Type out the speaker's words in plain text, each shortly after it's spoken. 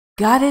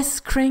Goddess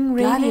Kring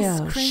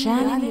Radio,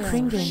 Shannon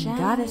Kringen,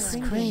 Goddess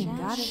Kring,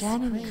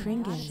 Shannon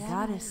Kringen,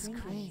 Goddess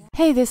Kring.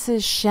 Hey, this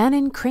is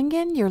Shannon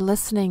Kringen. You're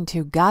listening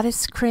to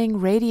Goddess Kring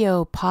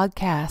Radio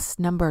podcast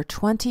number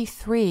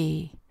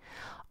 23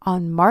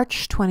 on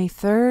March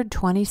 23rd,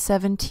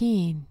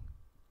 2017.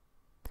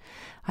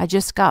 I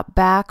just got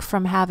back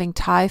from having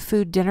Thai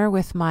food dinner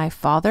with my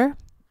father,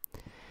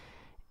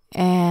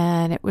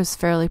 and it was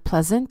fairly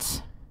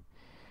pleasant.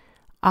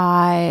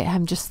 I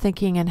am just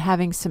thinking and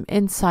having some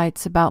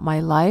insights about my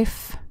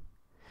life.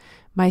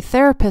 My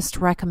therapist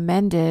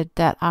recommended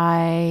that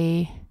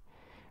I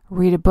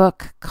read a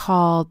book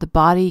called The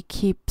Body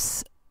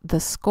Keeps the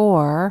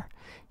Score,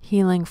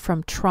 Healing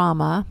from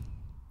Trauma.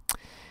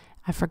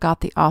 I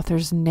forgot the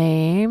author's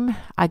name.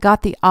 I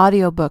got the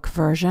audiobook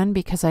version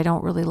because I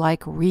don't really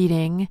like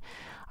reading.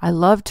 I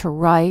love to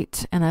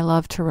write, and I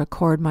love to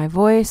record my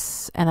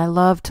voice, and I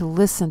love to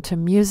listen to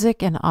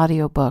music and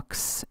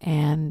audiobooks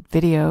and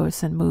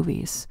videos and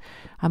movies.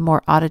 I'm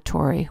more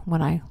auditory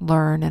when I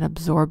learn and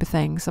absorb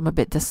things. I'm a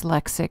bit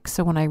dyslexic,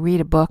 so when I read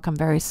a book, I'm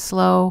very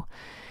slow,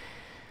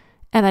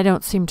 and I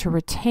don't seem to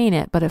retain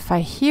it. But if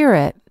I hear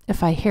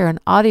an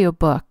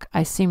audiobook,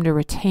 I seem to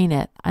retain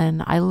it,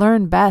 and I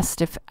learn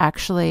best if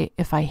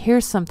I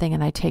hear something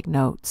and I take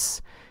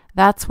notes.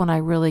 That's when I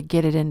really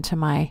get it into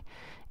my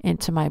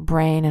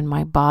brain and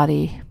my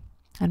body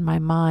and my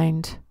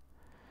mind.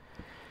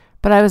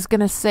 But I was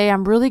going to say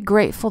I'm really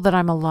grateful that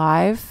I'm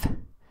alive.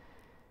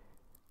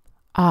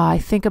 I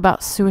think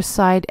about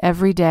suicide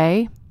every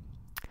day.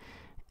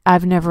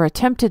 I've never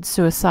attempted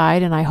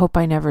suicide, and I hope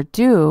I never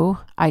do.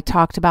 I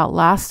talked about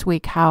last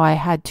week how I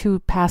had 2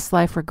 past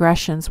life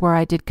regressions where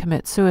I did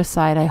commit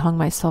suicide. I hung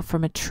myself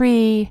from a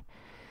tree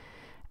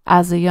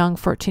as a young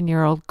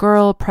 14-year-old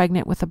girl,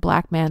 pregnant with a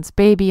black man's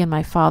baby, and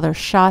my father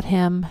shot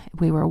him.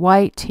 We were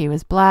white, he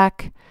was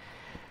black.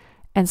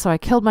 And so I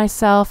killed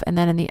myself. And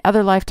then in the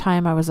other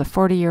lifetime, I was a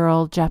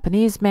 40-year-old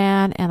Japanese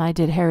man, and I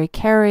did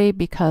harikari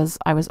because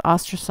I was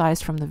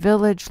ostracized from the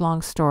village.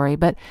 Long story.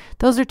 But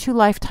those are 2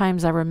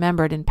 lifetimes I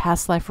remembered in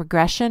past life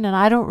regression, and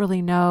I don't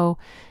really know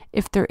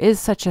if there is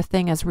such a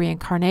thing as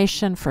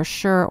reincarnation for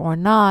sure or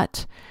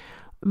not.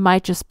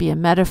 Might just be a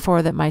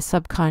metaphor that my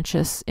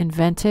subconscious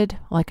invented,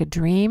 like a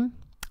dream,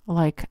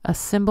 like a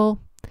symbol,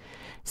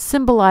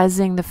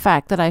 symbolizing the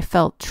fact that I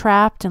felt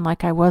trapped and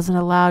like I wasn't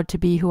allowed to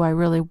be who I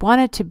really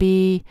wanted to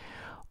be,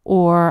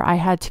 or I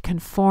had to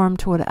conform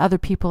to what other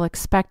people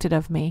expected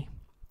of me.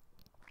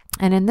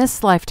 And in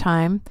this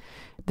lifetime,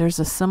 there's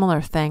a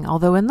similar thing,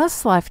 although in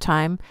this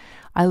lifetime,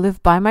 I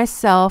live by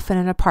myself in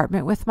an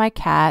apartment with my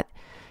cat,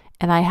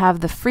 and I have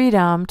the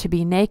freedom to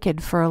be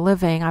naked for a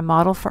living. I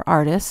model for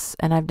artists,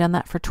 and I've done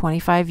that for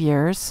 25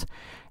 years.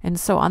 And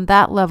so on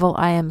that level,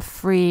 I am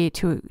free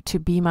to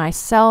be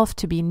myself,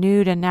 to be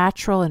nude and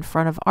natural in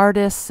front of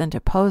artists and to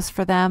pose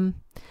for them.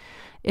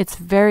 It's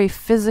very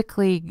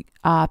physically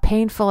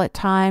painful at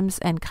times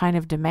and kind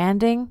of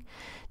demanding.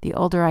 The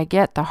older I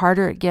get, the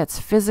harder it gets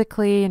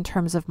physically in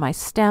terms of my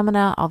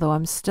stamina, although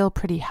I'm still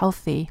pretty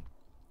healthy.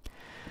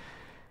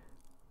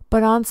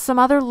 But on some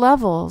other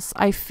levels,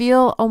 I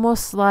feel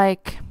almost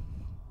like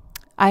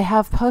I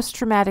have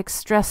post-traumatic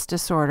stress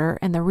disorder.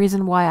 And the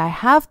reason why I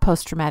have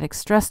post-traumatic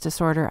stress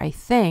disorder, I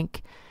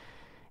think,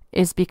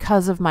 is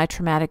because of my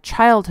traumatic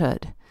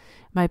childhood.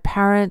 My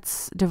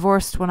parents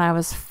divorced when I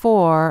was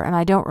 4, and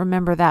I don't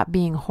remember that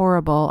being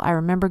horrible. I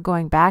remember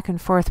going back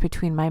and forth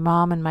between my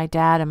mom and my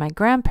dad and my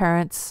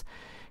grandparents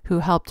who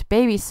helped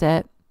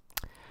babysit.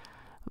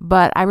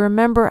 But I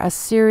remember a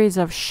series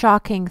of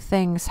shocking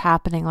things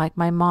happening, like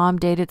my mom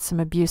dated some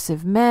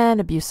abusive men,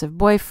 abusive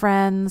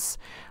boyfriends.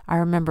 I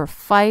remember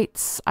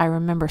fights. I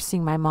remember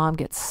seeing my mom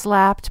get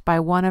slapped by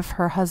one of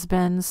her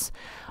husbands.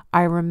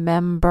 I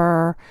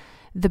remember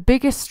the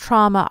biggest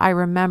trauma I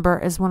remember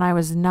is when I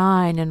was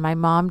 9 and my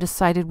mom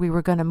decided we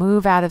were going to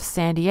move out of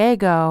San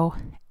Diego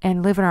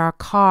and live in our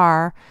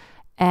car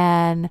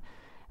and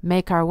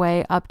make our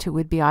way up to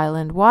Whidbey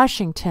Island,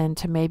 Washington,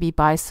 to maybe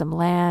buy some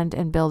land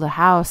and build a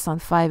house on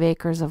 5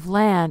 acres of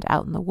land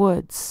out in the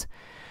woods.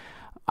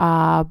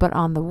 But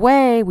on the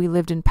way, we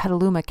lived in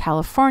Petaluma,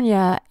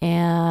 California,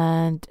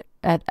 and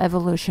at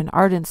Evolution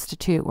Art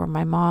Institute, where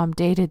my mom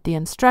dated the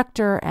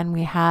instructor, and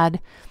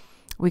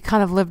we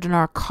kind of lived in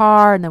our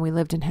car, and then we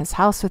lived in his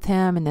house with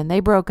him, and then they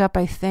broke up,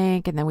 I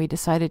think, and then we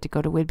decided to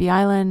go to Whidbey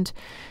Island.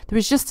 There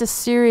was just a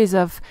series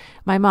of,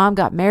 my mom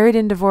got married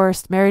and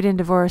divorced, married and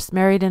divorced,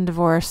 married and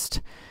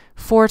divorced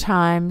 4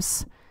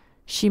 times.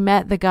 She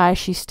met the guy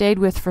she stayed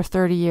with for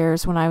 30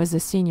 years when I was a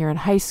senior in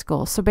high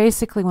school. So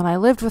basically, when I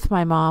lived with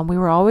my mom, we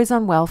were always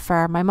on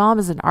welfare. My mom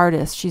is an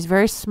artist. She's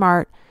very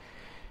smart.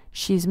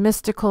 She's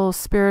mystical,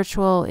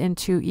 spiritual,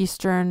 into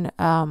Eastern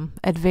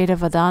Advaita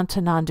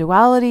Vedanta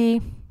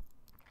non-duality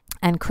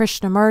and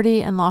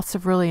Krishnamurti and lots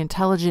of really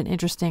intelligent,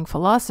 interesting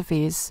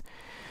philosophies.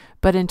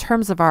 But in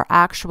terms of our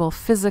actual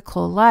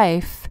physical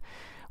life,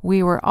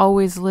 we were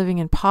always living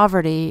in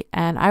poverty,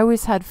 and I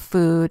always had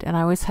food and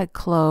I always had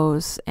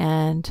clothes,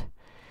 and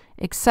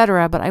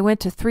etc. But I went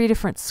to 3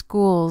 different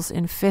schools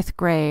in 5th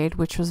grade,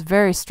 which was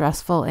very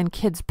stressful, and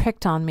kids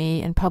picked on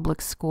me in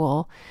public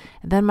school.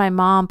 And then my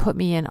mom put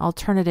me in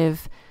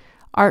alternative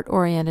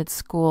art-oriented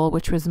school,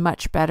 which was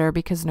much better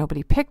because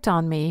nobody picked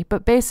on me.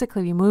 But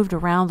basically we moved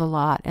around a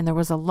lot, and there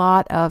was a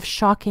lot of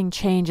shocking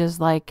changes,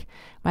 like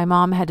my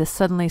mom had to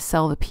suddenly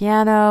sell the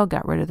piano,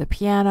 got rid of the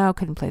piano,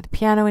 couldn't play the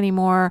piano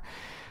anymore.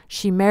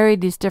 She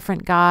married these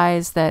different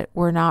guys that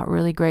were not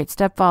really great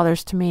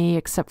stepfathers to me,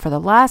 except for the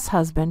last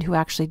husband, who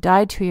actually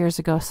died 2 years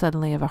ago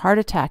suddenly of a heart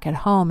attack at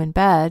home in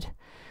bed,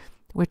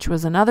 which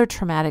was another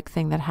traumatic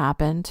thing that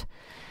happened.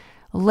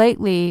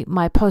 Lately,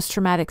 my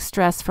post-traumatic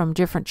stress from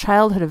different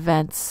childhood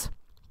events,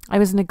 I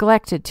was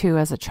neglected too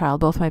as a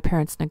child. Both my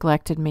parents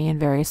neglected me in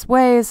various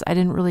ways. I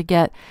didn't really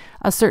get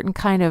a certain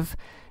kind of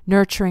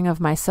nurturing of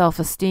my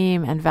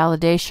self-esteem and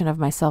validation of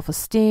my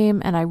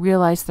self-esteem. And I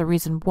realized the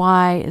reason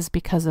why is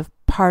because of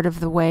part of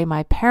the way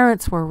my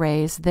parents were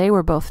raised. They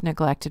were both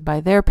neglected by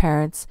their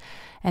parents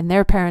and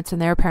their parents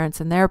and their parents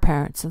and their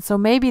parents. And so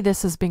maybe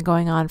this has been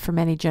going on for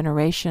many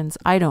generations.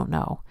 I don't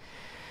know.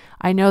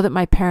 I know that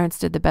my parents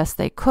did the best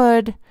they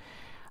could.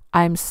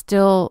 I'm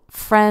still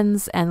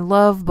friends and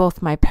love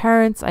both my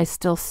parents. I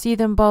still see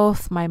them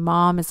both. My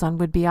mom is on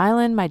Whidbey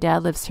Island. My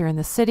dad lives here in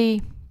the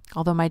city,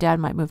 although my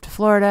dad might move to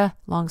Florida.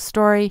 Long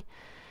story.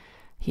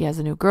 He has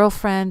a new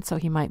girlfriend, so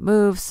he might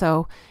move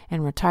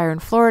and retire in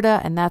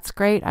Florida, and that's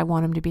great. I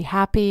want him to be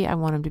happy. I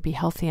want him to be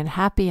healthy and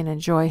happy and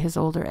enjoy his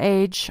older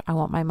age. I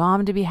want my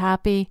mom to be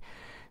happy.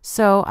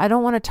 So I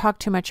don't want to talk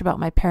too much about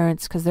my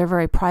parents because they're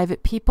very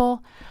private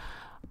people.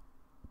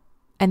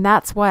 And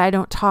that's why I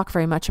don't talk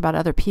very much about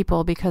other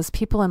people, because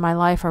people in my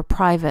life are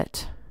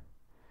private.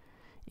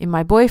 In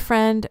my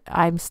boyfriend,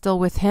 I'm still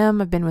with him.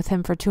 I've been with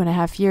him for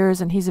 2.5 years,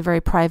 and he's a very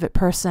private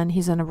person.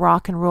 He's in a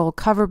rock and roll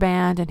cover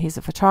band, and he's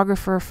a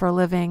photographer for a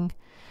living.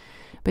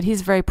 But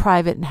he's very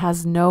private and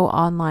has no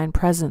online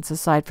presence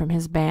aside from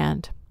his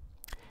band.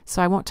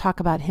 So I won't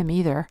talk about him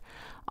either.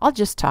 I'll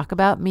just talk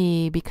about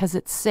me because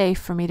it's safe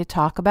for me to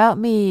talk about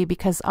me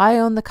because I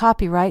own the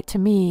copyright to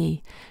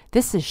me.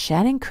 This is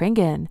Shannon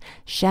Kringen,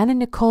 Shannon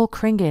Nicole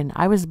Kringen.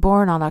 I was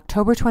born on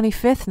October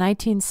 25th,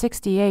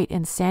 1968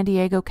 in San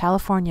Diego,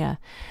 California.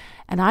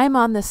 And I am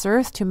on this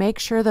earth to make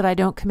sure that I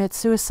don't commit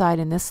suicide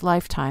in this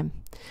lifetime.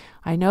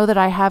 I know that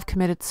I have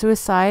committed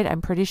suicide,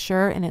 I'm pretty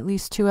sure, in at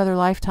least 2 other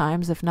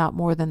lifetimes, if not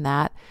more than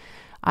that.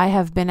 I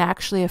have been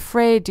actually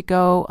afraid to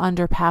go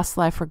under past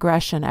life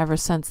regression ever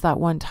since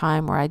that one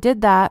time where I did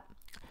that.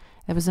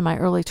 It was in my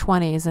early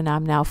 20s and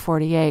I'm now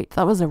 48.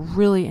 That was a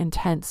really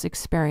intense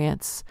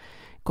experience,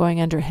 going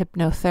under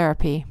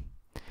hypnotherapy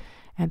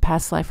and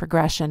past life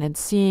regression and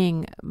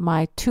seeing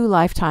my 2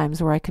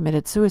 lifetimes where I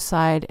committed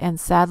suicide, and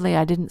sadly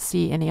I didn't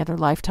see any other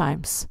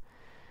lifetimes.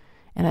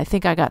 And I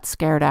think I got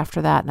scared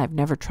after that, and I've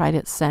never tried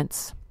it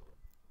since.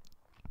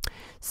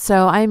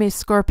 So I'm a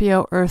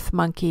Scorpio Earth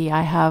monkey.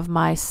 I have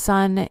my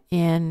sun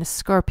in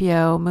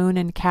Scorpio, moon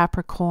in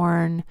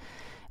Capricorn,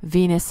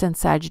 Venus in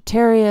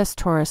Sagittarius,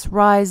 Taurus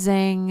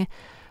rising.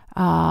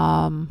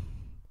 I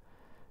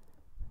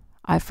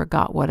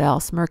forgot what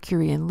else.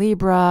 Mercury in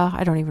Libra.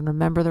 I don't even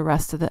remember the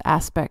rest of the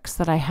aspects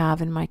that I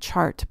have in my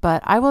chart.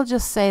 But I will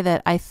just say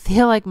that I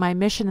feel like my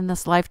mission in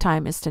this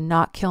lifetime is to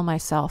not kill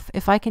myself.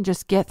 If I can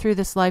just get through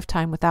this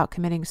lifetime without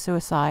committing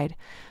suicide,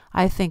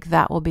 I think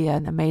that will be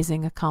an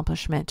amazing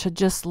accomplishment, to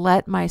just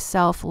let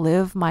myself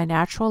live my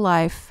natural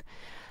life.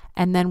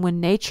 And then when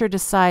nature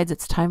decides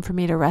it's time for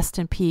me to rest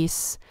in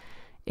peace,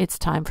 it's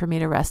time for me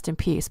to rest in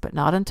peace. But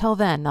not until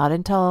then, not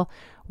until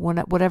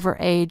whatever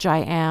age I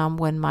am,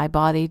 when my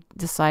body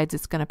decides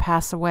it's going to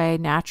pass away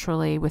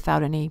naturally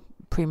without any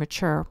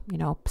premature,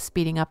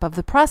 speeding up of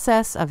the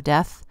process of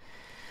death.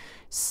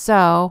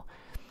 So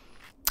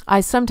I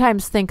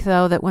sometimes think,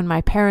 though, that when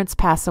my parents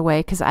pass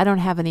away, because I don't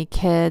have any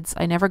kids,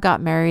 I never got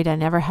married, I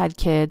never had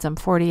kids, I'm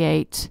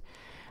 48,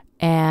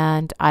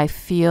 and I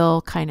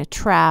feel kind of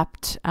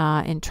trapped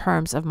in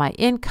terms of my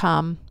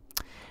income.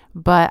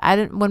 But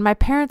when my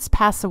parents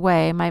pass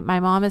away, my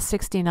mom is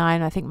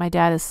 69, I think my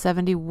dad is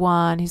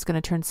 71, he's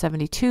going to turn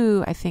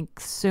 72, I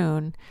think,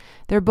 soon.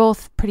 They're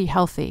both pretty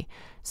healthy,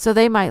 so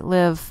they might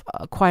live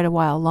quite a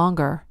while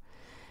longer.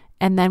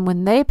 And then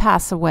when they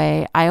pass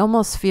away, I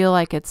almost feel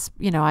like it's,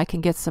 I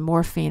can get some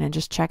morphine and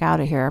just check out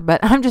of here.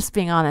 But I'm just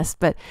being honest.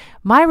 But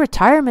my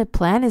retirement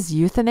plan is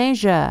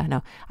euthanasia.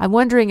 No, I'm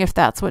wondering if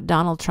that's what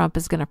Donald Trump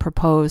is going to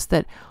propose,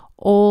 that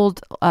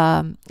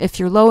if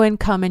you're low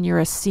income and you're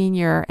a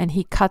senior, and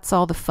he cuts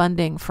all the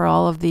funding for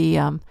all of the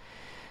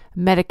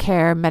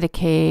Medicare,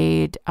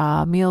 Medicaid,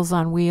 Meals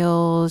on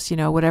Wheels,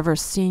 whatever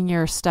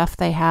senior stuff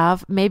they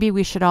have, maybe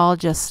we should all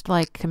just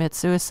commit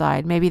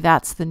suicide. Maybe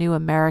that's the new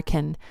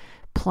American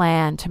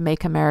plan to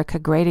make America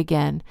great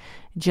again.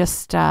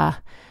 Just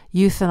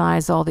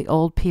euthanize all the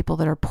old people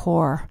that are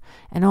poor,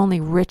 and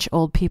only rich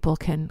old people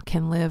can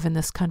live in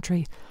this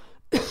country.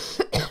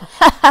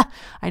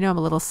 I know I'm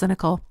a little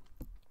cynical.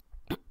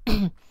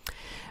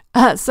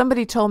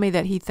 Somebody told me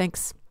that he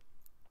thinks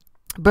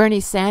Bernie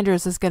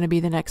Sanders is going to be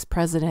the next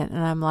president,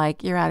 and I'm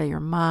like, you're out of your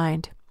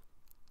mind.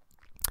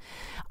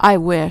 I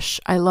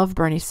wish. I love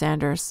Bernie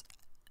Sanders.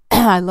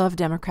 I love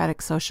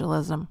democratic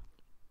socialism.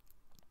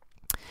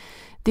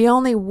 The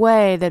only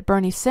way that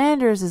Bernie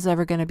Sanders is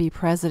ever going to be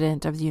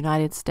president of the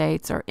United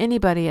States, or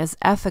anybody as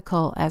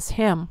ethical as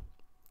him,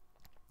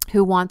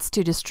 who wants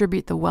to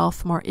distribute the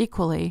wealth more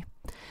equally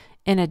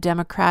in a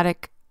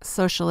democratic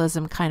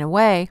socialism kind of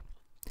way,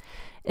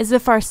 is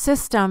if our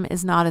system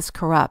is not as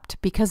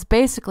corrupt. Because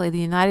basically the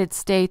United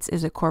States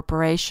is a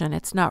corporation.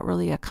 It's not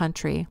really a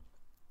country.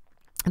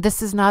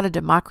 This is not a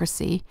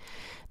democracy.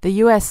 The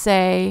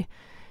USA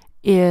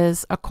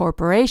is a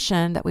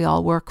corporation that we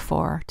all work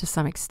for to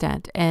some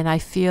extent. And I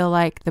feel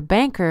like the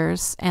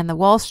bankers and the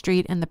Wall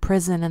Street and the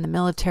prison and the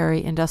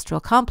military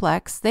industrial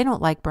complex, they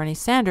don't like Bernie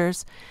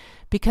Sanders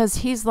because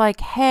he's like,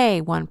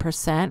 hey,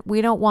 1%,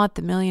 we don't want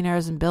the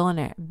millionaires and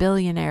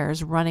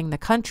billionaires running the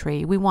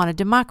country. We want a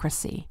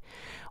democracy.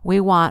 We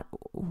want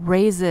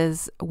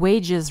wages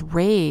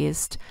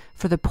raised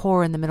for the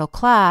poor and the middle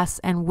class,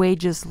 and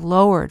wages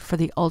lowered for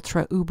the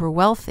ultra uber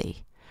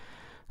wealthy,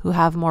 who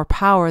have more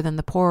power than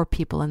the poorer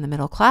people and the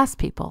middle class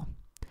people.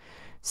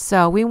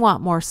 So we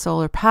want more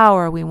solar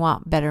power. We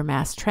want better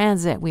mass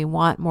transit. We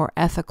want more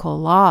ethical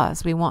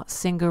laws. We want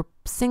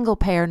single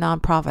payer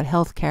nonprofit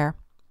health care.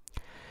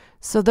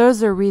 So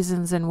those are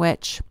reasons in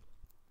which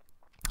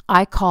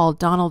I call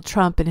Donald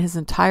Trump and his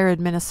entire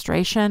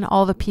administration,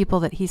 all the people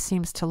that he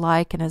seems to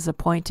like and is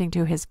appointing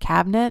to his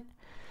cabinet,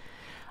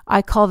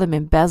 I call them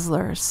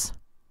embezzlers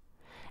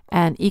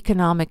and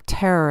economic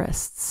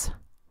terrorists,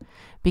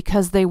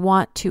 because they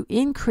want to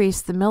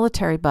increase the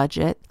military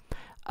budget.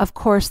 Of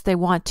course, they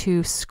want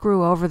to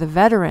screw over the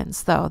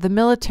veterans, though. The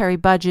military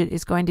budget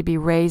is going to be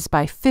raised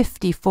by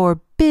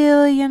 $54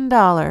 billion.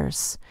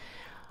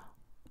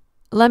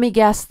 Let me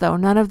guess, though,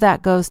 none of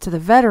that goes to the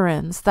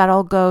veterans. That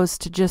all goes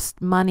to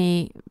just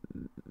money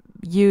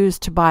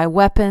used to buy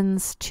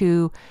weapons,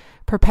 to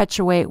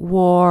perpetuate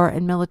war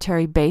and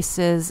military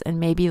bases, and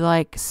maybe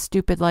like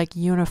stupid like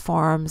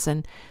uniforms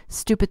and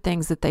stupid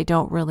things that they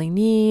don't really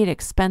need,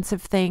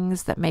 expensive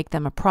things that make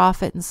them a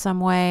profit in some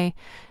way.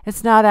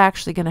 It's not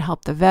actually going to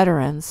help the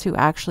veterans, who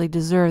actually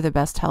deserve the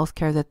best health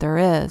care that there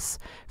is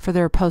for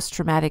their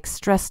post-traumatic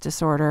stress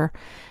disorder.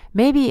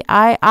 Maybe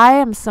I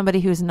am somebody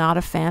who's not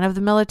a fan of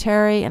the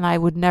military, and I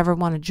would never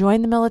want to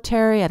join the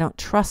military. I don't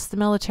trust the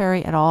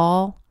military at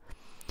all.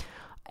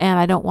 And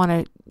I don't want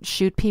to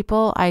shoot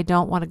people. I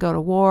don't want to go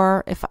to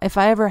war. If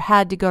I ever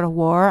had to go to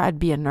war, I'd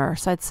be a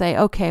nurse. I'd say,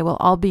 okay, well,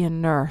 I'll be a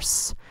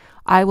nurse.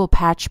 I will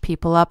patch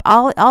people up.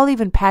 I'll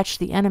even patch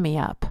the enemy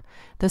up,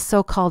 the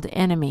so-called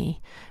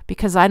enemy,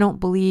 because I don't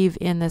believe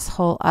in this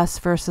whole us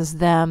versus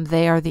them.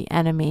 They are the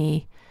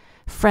enemy.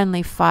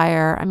 Friendly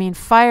fire. I mean,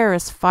 fire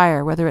is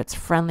fire, whether it's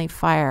friendly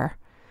fire.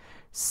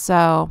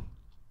 So,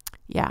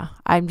 yeah,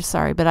 I'm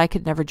sorry, but I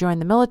could never join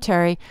the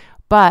military.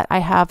 But I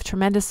have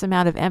tremendous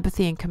amount of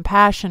empathy and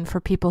compassion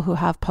for people who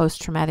have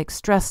post-traumatic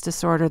stress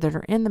disorder that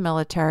are in the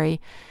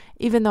military.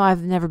 Even though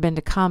I've never been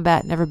to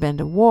combat, never been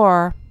to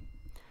war,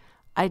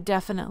 I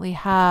definitely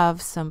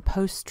have some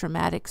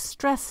post-traumatic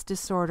stress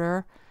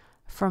disorder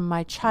from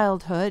my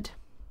childhood.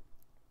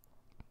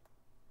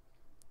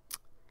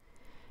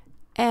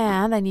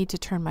 And I need to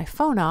turn my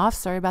phone off.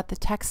 Sorry about the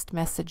text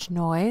message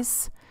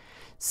noise.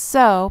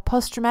 So,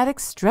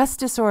 post-traumatic stress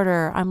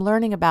disorder, I'm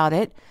learning about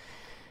it.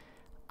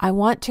 I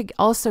want to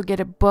also get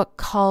a book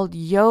called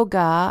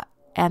Yoga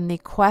and the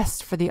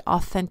Quest for the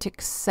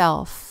Authentic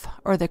Self,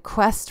 or the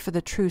Quest for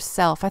the True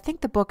Self. I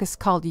think the book is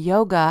called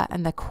Yoga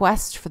and the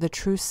Quest for the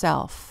True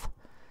Self.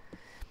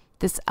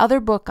 This other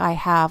book I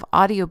have,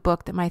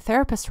 audiobook that my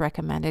therapist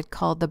recommended,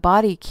 called The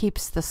Body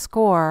Keeps the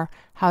Score,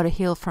 How to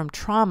Heal from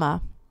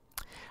Trauma,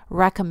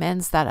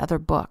 recommends that other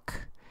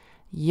book,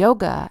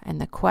 Yoga and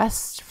the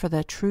Quest for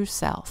the True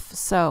Self.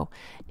 So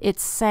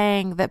it's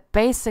saying that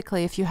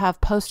basically if you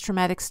have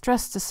post-traumatic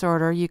stress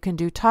disorder, you can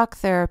do talk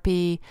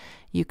therapy,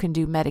 you can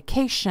do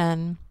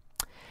medication.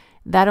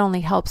 That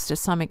only helps to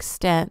some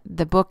extent.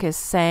 The book is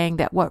saying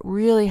that what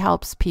really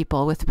helps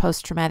people with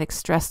post-traumatic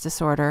stress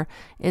disorder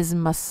is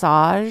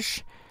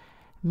massage,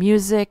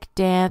 music,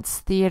 dance,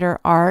 theater,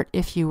 art,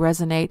 if you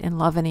resonate and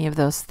love any of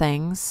those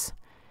things.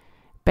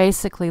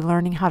 Basically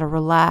learning how to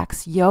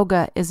relax.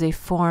 Yoga is a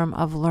form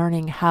of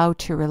learning how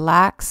to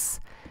relax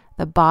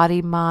the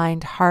body,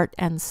 mind, heart,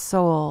 and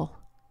soul.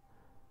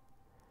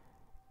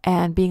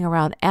 And being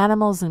around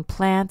animals and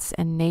plants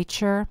and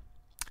nature.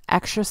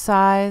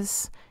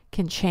 Exercise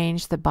can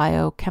change the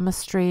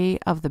biochemistry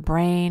of the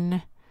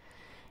brain.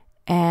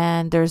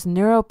 And there's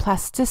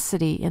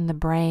neuroplasticity in the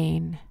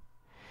brain.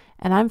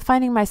 And I'm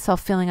finding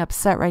myself feeling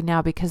upset right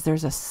now because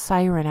there's a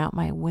siren out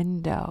my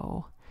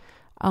window.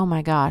 Oh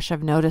my gosh,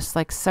 I've noticed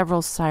like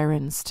several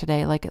sirens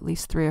today, like at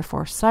least 3 or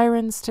 4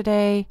 sirens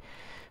today.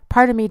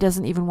 Part of me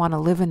doesn't even want to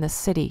live in the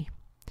city.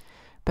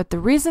 But the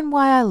reason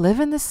why I live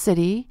in the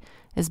city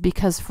is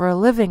because for a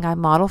living I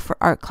model for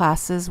art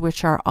classes,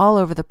 which are all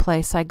over the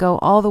place. I go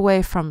all the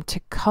way from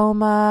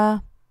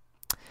Tacoma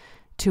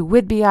to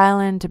Whidbey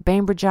Island, to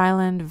Bainbridge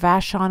Island,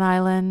 Vashon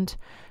Island,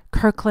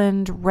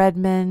 Kirkland,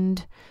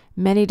 Redmond,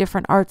 many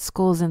different art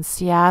schools in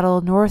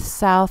Seattle, north,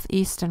 south,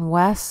 east, and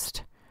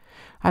west.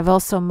 I've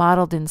also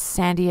modeled in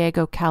San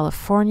Diego,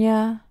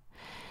 California,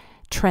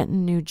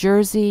 Trenton, New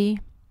Jersey,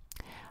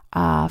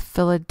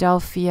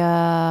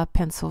 Philadelphia,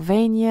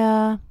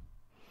 Pennsylvania.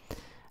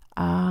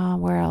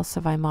 Where else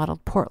have I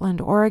modeled?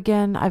 Portland,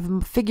 Oregon.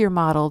 I've figure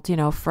modeled,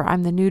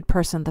 I'm the nude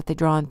person that they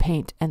draw and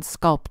paint and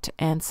sculpt.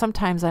 And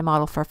sometimes I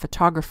model for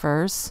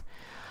photographers.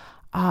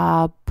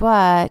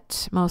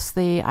 But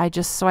mostly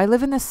so I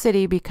live in the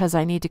city because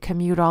I need to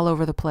commute all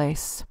over the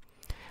place.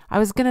 I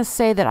was going to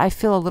say that I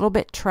feel a little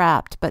bit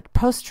trapped, but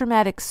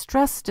post-traumatic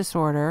stress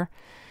disorder,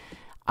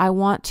 I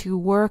want to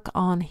work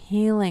on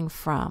healing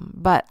from,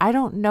 but I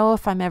don't know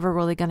if I'm ever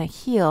really going to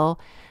heal.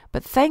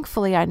 But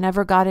thankfully, I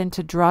never got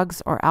into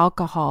drugs or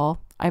alcohol.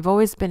 I've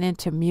always been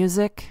into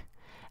music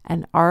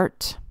and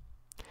art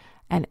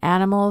and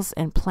animals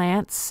and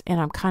plants, and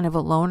I'm kind of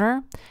a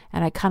loner,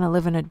 and I kind of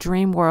live in a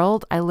dream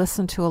world. I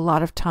listen to a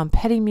lot of Tom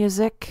Petty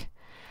music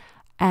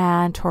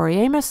and Tori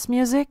Amos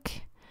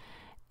music.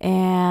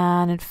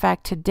 And in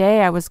fact,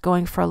 today I was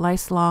going for a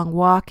nice long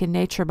walk in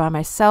nature by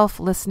myself,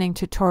 listening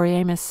to Tori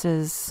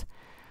Amos's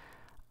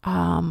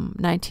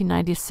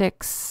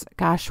 1996,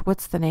 gosh,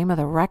 what's the name of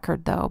the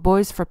record though?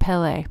 Boys for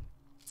Pele,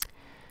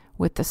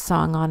 with the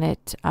song on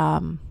it,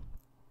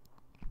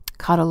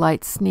 Caught a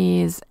Light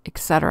Sneeze,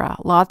 etc.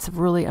 Lots of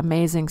really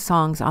amazing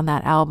songs on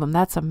that album.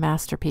 That's a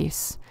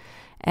masterpiece.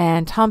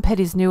 And Tom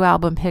Petty's new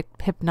album,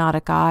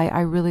 Hypnotic Eye, I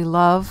really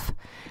love.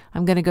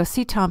 I'm going to go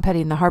see Tom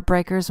Petty and the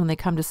Heartbreakers when they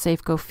come to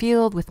Safeco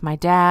Field with my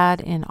dad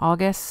in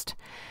August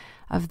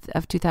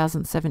of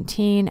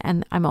 2017.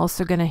 And I'm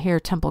also going to hear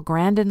Temple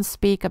Grandin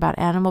speak about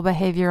animal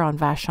behavior on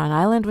Vashon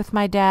Island with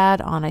my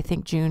dad on, I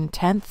think, June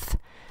 10th.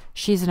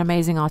 She's an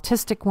amazing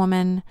autistic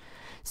woman.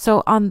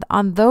 So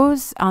on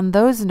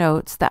those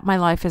notes, that my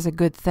life is a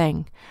good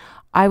thing.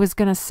 I was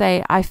going to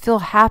say, I feel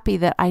happy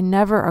that I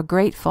never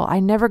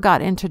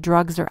got into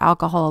drugs or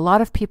alcohol. A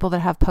lot of people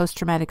that have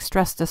post-traumatic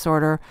stress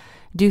disorder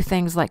do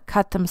things like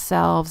cut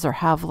themselves or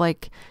have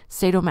like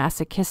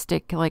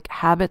sadomasochistic like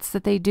habits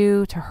that they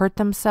do to hurt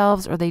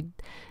themselves, or they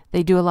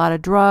do a lot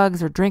of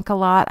drugs or drink a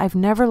lot. I've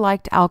never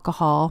liked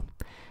alcohol.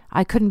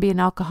 I couldn't be an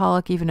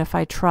alcoholic even if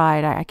I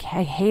tried. I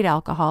hate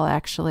alcohol,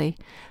 actually.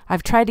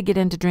 I've tried to get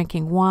into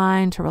drinking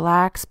wine to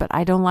relax, but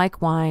I don't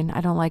like wine. I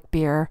don't like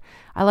beer.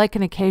 I like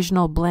an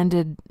occasional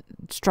blended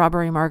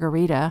strawberry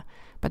margarita,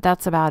 but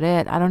that's about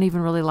it. I don't even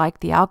really like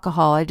the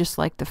alcohol. I just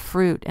like the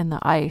fruit and the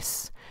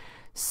ice.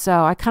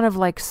 So I kind of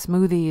like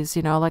smoothies,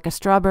 like a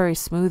strawberry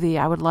smoothie.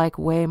 I would like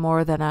way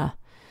more than a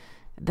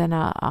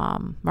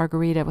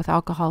margarita with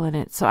alcohol in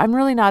it. So I'm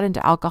really not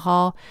into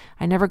alcohol.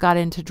 I never got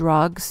into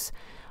drugs.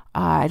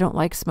 I don't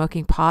like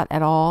smoking pot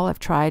at all. I've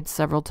tried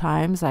several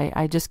times.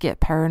 I just get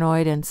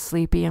paranoid and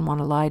sleepy and want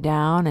to lie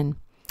down, and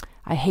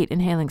I hate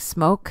inhaling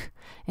smoke.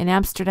 In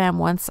Amsterdam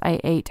once I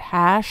ate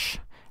hash.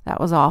 That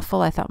was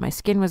awful. I thought my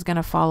skin was going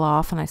to fall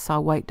off, and I saw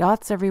white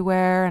dots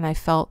everywhere, and I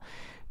felt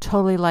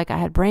totally like I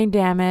had brain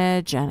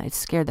damage, and it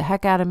scared the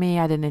heck out of me.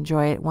 I didn't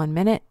enjoy it 1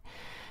 minute.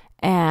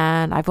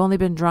 And I've only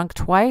been drunk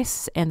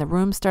twice, and the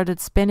room started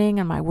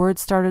spinning and my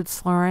words started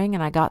slurring,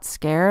 and I got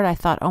scared. I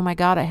thought, oh my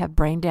God, I have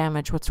brain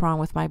damage. What's wrong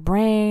with my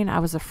brain? I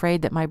was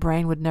afraid that my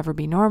brain would never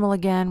be normal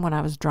again when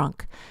I was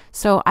drunk.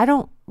 So I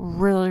don't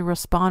really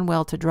respond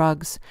well to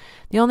drugs.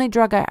 The only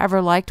drug I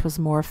ever liked was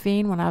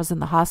morphine. When I was in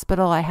the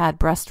hospital, I had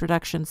breast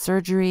reduction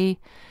surgery,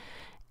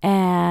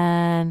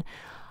 and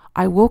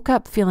I woke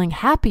up feeling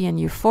happy and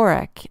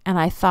euphoric, and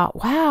I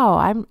thought,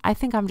 wow, I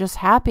think I'm just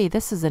happy.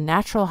 This is a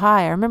natural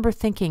high. I remember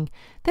thinking,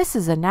 this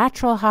is a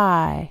natural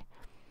high.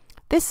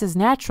 This is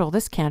natural.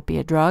 This can't be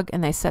a drug.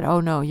 And they said, oh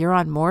no, you're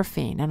on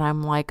morphine. And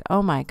I'm like,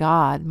 oh my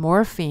God,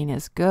 morphine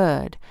is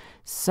good.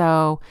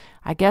 So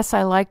I guess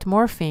I liked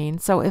morphine.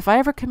 So if I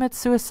ever commit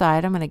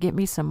suicide, I'm going to get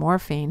me some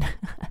morphine.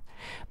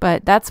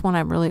 But that's when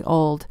I'm really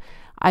old.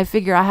 I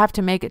figure I have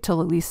to make it till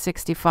at least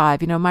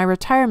 65. My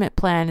retirement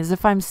plan is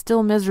if I'm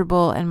still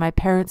miserable and my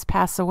parents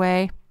pass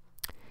away,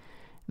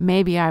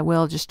 maybe I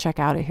will just check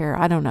out of here.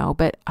 I don't know,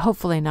 but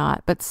hopefully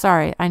not. But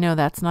sorry, I know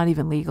that's not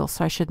even legal,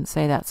 so I shouldn't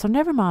say that. So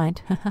never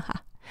mind.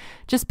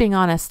 Just being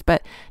honest.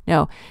 But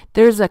no,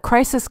 there's a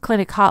crisis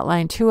clinic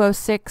hotline,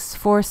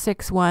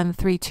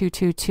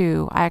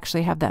 206-461-3222. I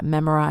actually have that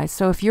memorized.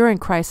 So if you're in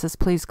crisis,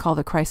 please call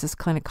the crisis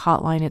clinic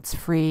hotline. It's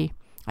free.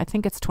 I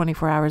think it's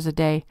 24 hours a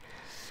day.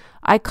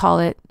 I call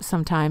it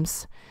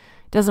sometimes.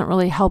 Doesn't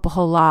really help a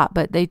whole lot,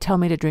 but they tell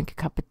me to drink a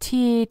cup of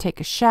tea,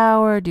 take a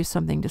shower, do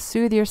something to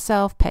soothe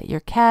yourself, pet your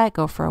cat,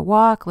 go for a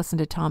walk, listen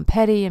to Tom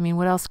Petty. I mean,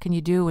 what else can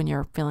you do when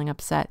you're feeling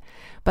upset?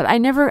 But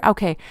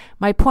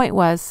my point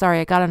was, sorry,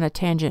 I got on a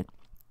tangent.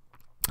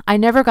 I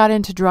never got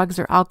into drugs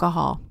or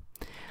alcohol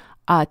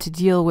to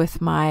deal with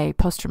my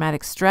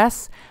post-traumatic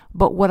stress.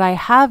 But what I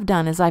have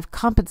done is I've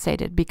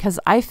compensated, because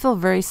I feel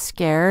very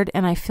scared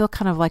and I feel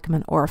kind of like I'm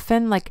an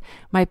orphan. Like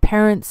my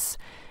parents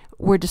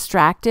were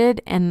distracted,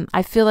 and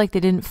I feel like they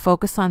didn't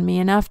focus on me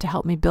enough to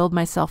help me build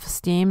my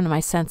self-esteem and my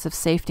sense of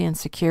safety and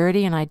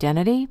security and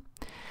identity.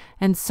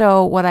 And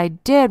so what I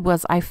did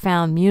was I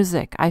found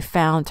music. I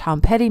found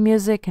Tom Petty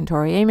music and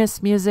Tori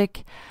Amos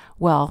music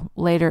well,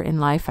 later in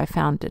life, I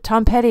found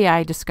Tom Petty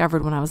I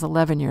discovered when I was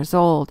 11 years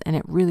old, and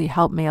it really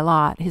helped me a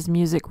lot. His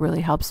music really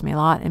helps me a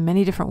lot in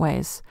many different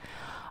ways.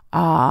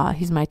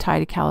 He's my tie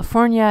to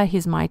California.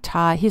 He's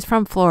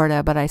from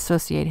Florida, but I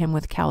associate him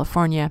with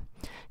California.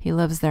 He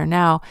lives there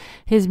now.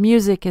 His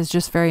music is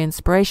just very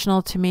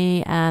inspirational to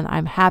me, and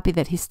I'm happy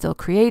that he still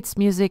creates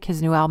music.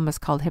 His new album is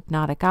called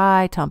Hypnotic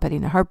Eye, Tom Petty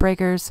and the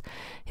Heartbreakers.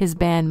 His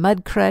band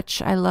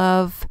Mudcrutch I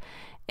love,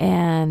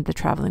 and the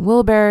Traveling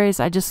Wilburys.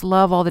 I just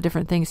love all the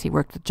different things. He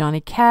worked with Johnny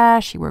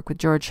Cash. He worked with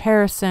George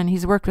Harrison.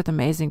 He's worked with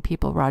amazing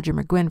people, Roger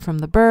McGuinn from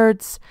the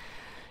Byrds.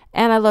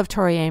 And I love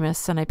Tori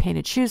Amos, and I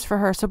painted shoes for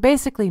her. So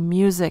basically,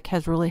 music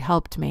has really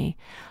helped me.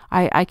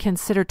 I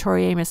consider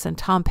Tori Amos and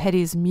Tom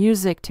Petty's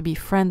music to be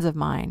friends of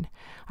mine.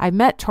 I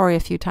met Tori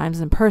a few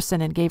times in person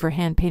and gave her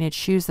hand-painted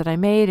shoes that I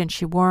made, and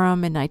she wore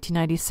them in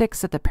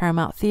 1996 at the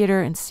Paramount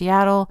Theater in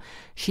Seattle.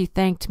 She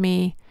thanked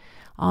me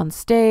on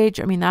stage.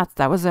 I mean,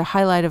 that was a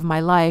highlight of my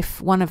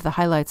life, one of the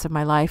highlights of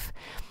my life.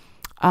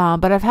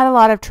 But I've had a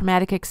lot of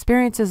traumatic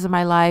experiences in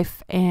my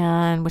life,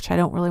 and which I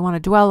don't really want to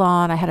dwell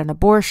on. I had an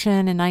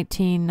abortion in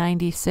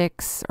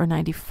 1996 or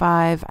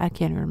 95. I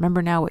can't even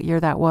remember now what year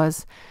that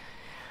was.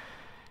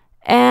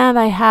 And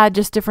I had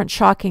just different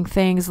shocking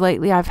things.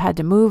 Lately, I've had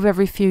to move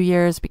every few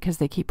years because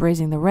they keep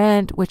raising the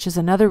rent, which is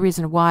another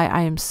reason why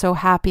I am so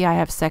happy I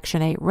have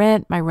Section 8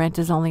 rent. My rent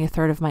is only a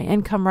third of my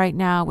income right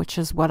now, which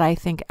is what I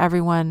think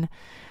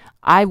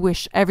I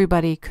wish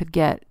everybody could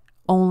get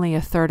only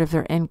a third of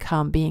their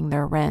income being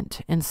their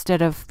rent,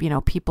 instead of,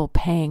 people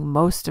paying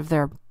most of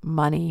their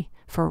money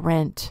for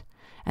rent.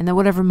 And then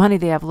whatever money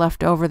they have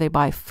left over, they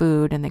buy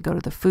food and they go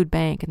to the food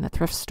bank and the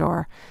thrift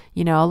store.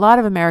 A lot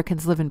of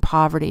Americans live in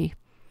poverty.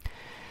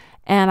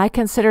 And I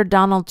consider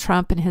Donald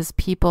Trump and his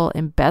people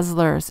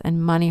embezzlers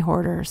and money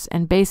hoarders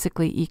and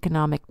basically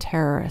economic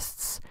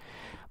terrorists.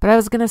 But I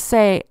was going to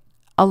say,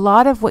 a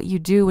lot of what you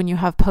do when you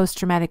have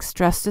post-traumatic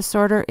stress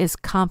disorder is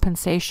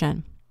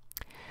compensation.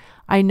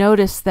 I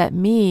notice that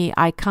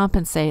I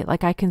compensate.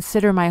 Like, I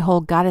consider my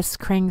whole Goddess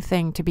KRING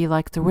thing to be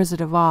like the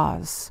Wizard of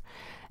Oz.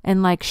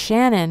 And like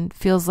Shannon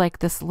feels like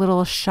this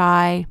little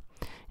shy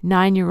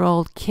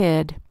 9-year-old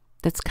kid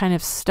that's kind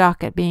of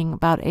stuck at being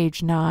about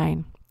age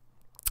 9.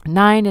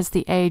 9 is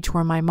the age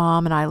where my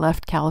mom and I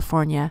left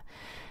California,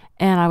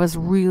 and I was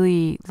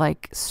really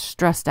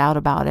stressed out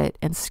about it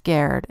and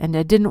scared, and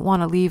I didn't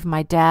want to leave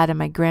my dad and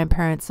my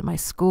grandparents and my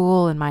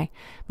school and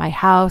my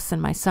house and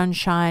my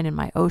sunshine and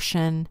my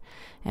ocean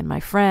and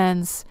my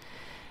friends,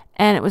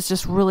 and it was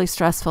just really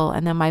stressful.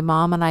 And then my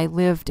mom and I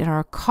lived in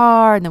our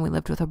car, and then we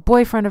lived with a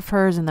boyfriend of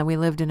hers, and then we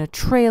lived in a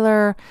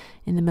trailer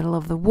in the middle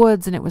of the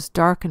woods, and it was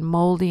dark and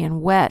moldy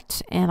and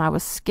wet, and I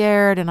was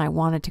scared, and I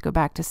wanted to go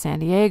back to San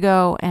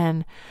Diego,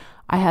 and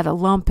I had a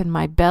lump in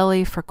my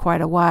belly for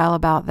quite a while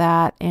about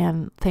that,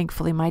 and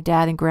thankfully my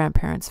dad and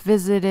grandparents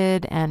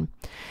visited, and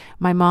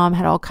my mom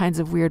had all kinds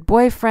of weird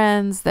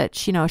boyfriends that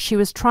she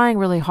was trying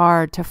really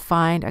hard to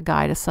find a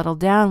guy to settle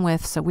down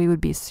with so we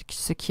would be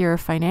secure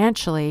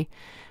financially,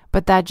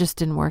 but that just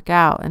didn't work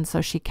out. And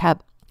so she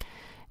kept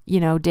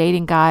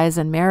dating guys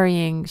and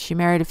marrying. She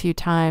married a few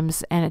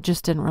times, and it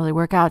just didn't really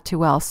work out too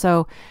well.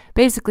 So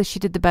basically she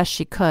did the best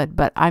she could,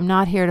 but I'm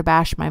not here to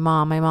bash my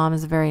mom. My mom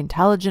is a very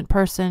intelligent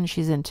person.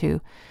 She's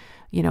into,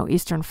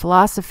 Eastern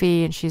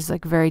philosophy, and she's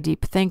like a very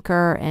deep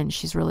thinker, and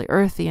she's really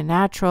earthy and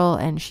natural,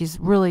 and she's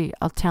really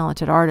a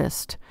talented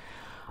artist.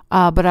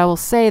 But I will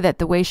say that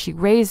the way she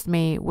raised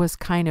me was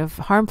kind of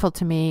harmful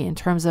to me in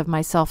terms of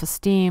my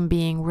self-esteem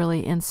being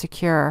really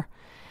insecure.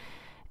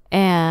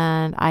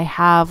 And I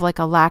have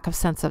a lack of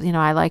sense of,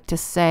 I like to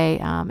say,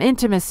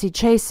 intimacy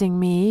chasing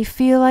me,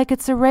 feel like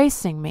it's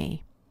erasing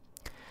me.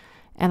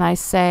 And I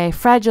say,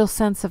 fragile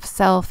sense of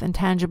self,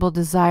 intangible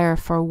desire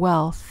for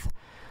wealth.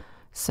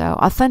 So,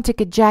 authentic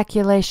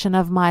ejaculation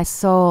of my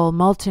soul,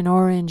 molten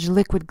orange,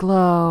 liquid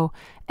glow,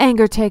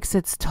 anger takes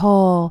its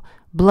toll,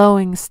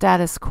 blowing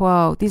status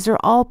quo. These are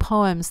all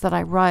poems that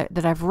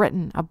I've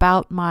written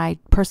about my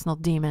personal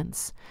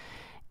demons.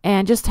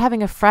 And just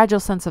having a fragile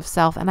sense of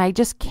self. And I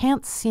just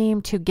can't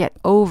seem to get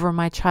over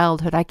my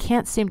childhood. I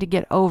can't seem to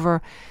get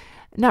over,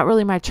 not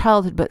really my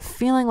childhood, but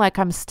feeling like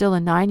I'm still a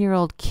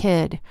 9-year-old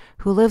kid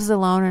who lives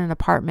alone in an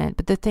apartment.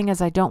 But the thing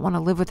is, I don't want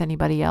to live with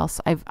anybody else.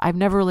 I've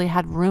never really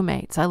had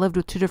roommates. I lived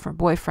with 2 different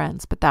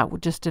boyfriends, but that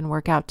just didn't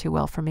work out too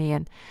well for me.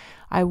 And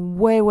I'm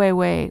way, way,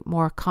 way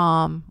more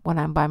calm when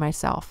I'm by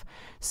myself.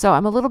 So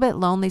I'm a little bit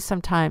lonely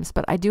sometimes,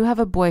 but I do have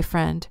a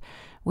boyfriend.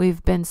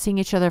 We've been seeing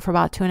each other for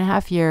about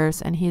 2.5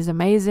 years, and he's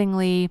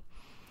amazingly,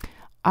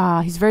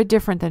 he's very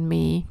different than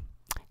me.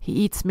 He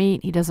eats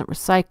meat. He doesn't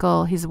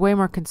recycle. He's way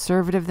more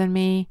conservative than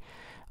me,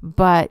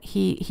 but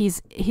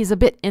he's a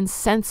bit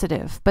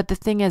insensitive. But the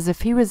thing is,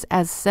 if he was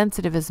as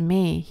sensitive as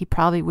me, he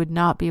probably would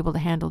not be able to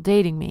handle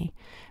dating me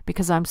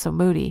because I'm so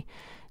moody.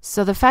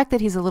 So the fact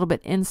that he's a little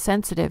bit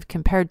insensitive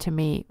compared to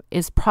me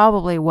is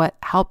probably what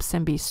helps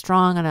him be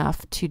strong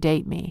enough to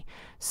date me.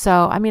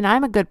 So, I mean,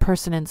 I'm a good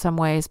person in some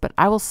ways, but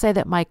I will say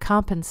that my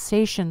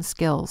compensation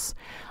skills,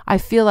 I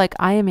feel like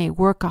I am a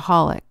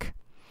workaholic.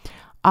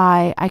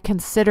 I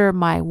consider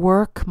my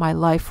work my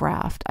life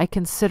raft. I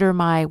consider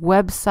my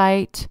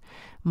website,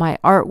 my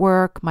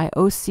artwork, my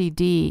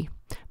OCD,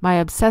 my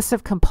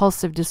obsessive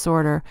compulsive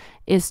disorder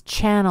is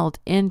channeled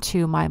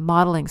into my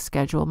modeling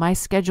schedule. My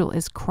schedule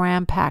is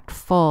cram-packed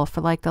full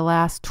for like the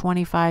last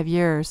 25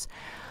 years.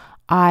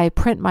 I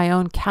print my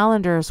own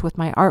calendars with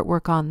my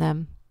artwork on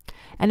them.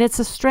 And it's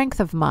a strength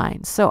of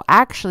mine. So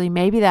actually,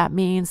 maybe that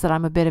means that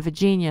I'm a bit of a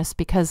genius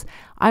because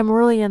I'm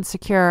really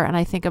insecure and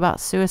I think about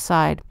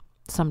suicide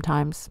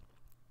sometimes.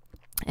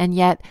 And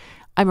yet,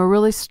 I'm a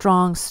really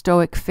strong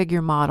stoic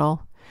figure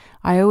model.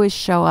 I always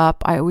show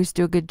up. I always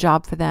do a good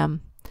job for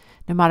them.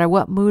 No matter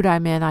what mood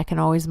I'm in, I can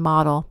always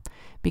model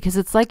because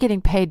it's like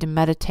getting paid to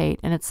meditate,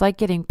 and it's like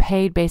getting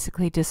paid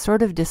basically to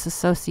sort of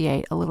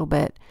disassociate a little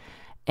bit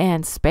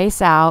and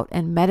space out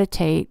and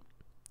meditate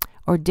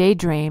or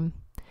daydream.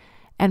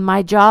 And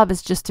my job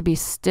is just to be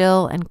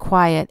still and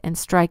quiet and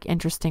strike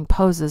interesting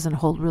poses and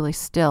hold really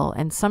still.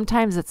 And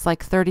sometimes it's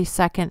like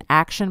 30-second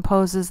action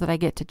poses that I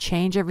get to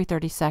change every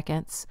 30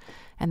 seconds.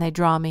 And they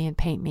draw me and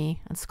paint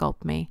me and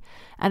sculpt me.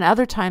 And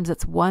other times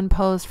it's one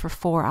pose for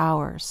 4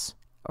 hours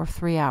or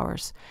 3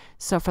 hours.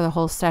 So for the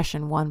whole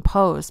session, one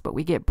pose, but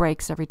we get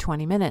breaks every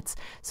 20 minutes.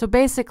 So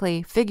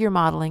basically, figure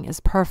modeling is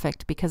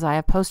perfect because I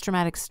have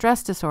post-traumatic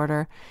stress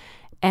disorder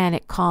and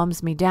it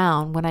calms me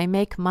down. When I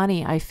make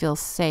money, I feel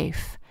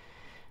safe.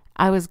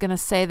 I was going to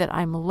say that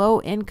I'm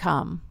low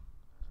income,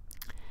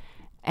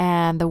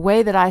 and the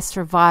way that I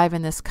survive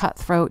in this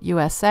cutthroat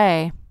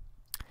USA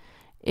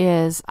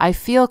is I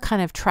feel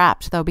kind of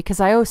trapped though, because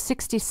I owe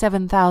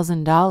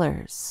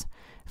 $67,000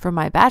 for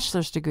my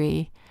bachelor's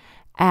degree,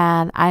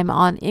 and I'm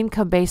on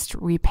income-based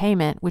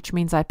repayment, which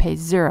means I pay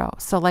zero.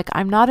 So like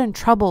I'm not in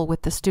trouble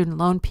with the student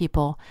loan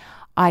people.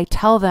 I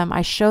tell them,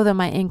 I show them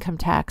my income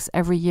tax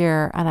every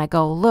year, and I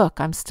go, look,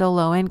 I'm still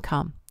low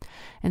income.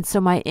 And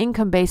so my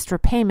income-based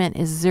repayment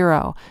is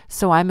zero.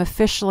 So I'm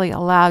officially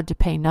allowed to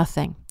pay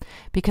nothing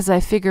because I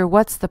figure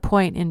what's the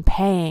point in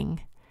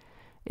paying?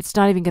 It's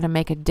not even going to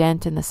make a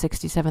dent in the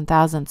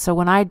 $67,000. So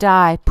when I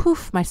die,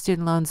 poof, my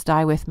student loans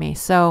die with me.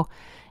 So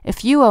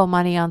if you owe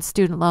money on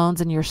student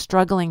loans and you're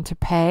struggling to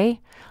pay,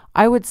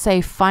 I would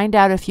say find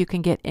out if you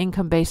can get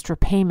income-based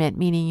repayment,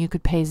 meaning you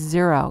could pay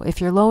zero.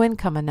 If you're low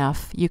income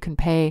enough, you can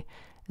pay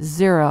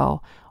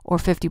zero or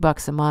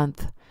 $50 a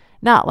month.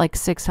 Not like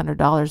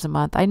 $600 a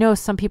month. I know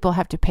some people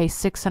have to pay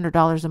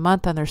 $600 a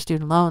month on their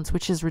student loans,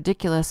 which is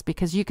ridiculous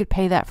because you could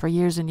pay that for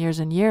years and years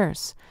and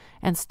years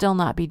and still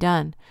not be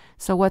done.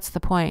 So what's the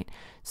point?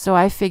 So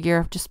I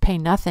figure just pay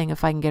nothing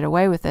if I can get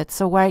away with it.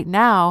 So right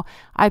now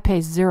I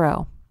pay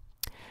zero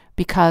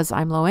because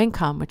I'm low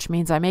income, which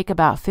means I make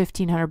about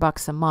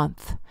 $1,500 a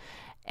month.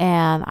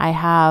 And I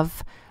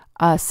have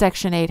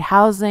Section 8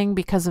 housing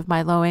because of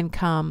my low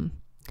income.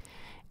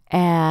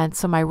 And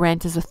so my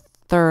rent is a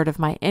third of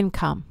my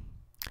income.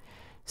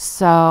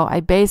 So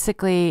I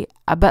basically,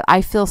 but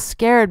I feel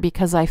scared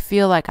because I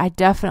feel like I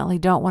definitely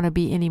don't want to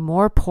be any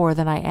more poor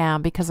than I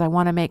am because I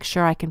want to make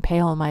sure I can pay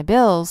all my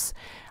bills.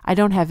 I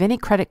don't have any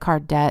credit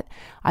card debt.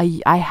 I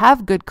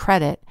have good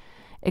credit,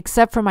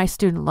 except for my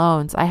student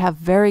loans. I have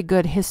very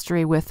good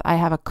history with, I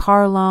have a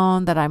car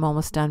loan that I'm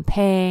almost done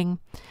paying.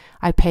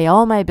 I pay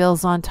all my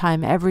bills on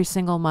time every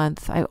single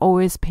month. I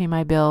always pay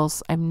my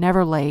bills. I'm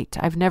never late.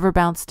 I've never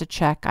bounced a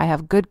check. I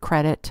have good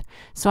credit.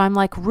 So I'm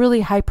like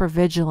really hyper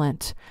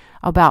vigilant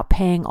about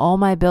paying all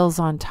my bills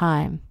on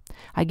time.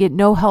 I get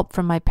no help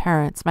from my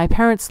parents. My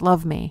parents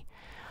love me.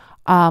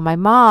 My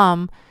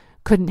mom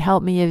couldn't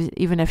help me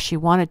even if she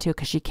wanted to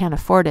because she can't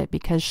afford it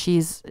because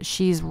she's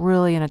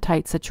really in a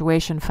tight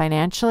situation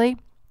financially.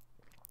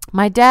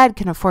 My dad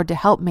can afford to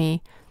help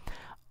me.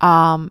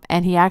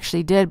 And he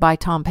actually did buy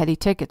Tom Petty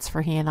tickets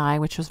for he and I,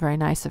 which was very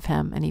nice of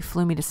him. And he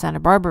flew me to Santa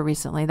Barbara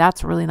recently.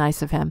 That's really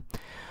nice of him.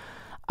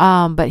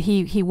 But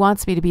he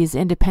wants me to be as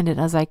independent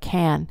as I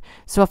can.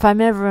 So if I'm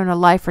ever in a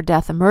life or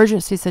death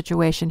emergency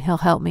situation, he'll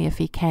help me if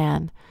he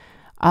can.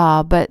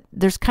 But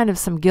there's kind of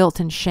some guilt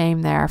and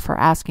shame there for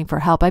asking for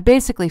help. I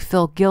basically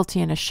feel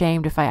guilty and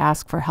ashamed if I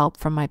ask for help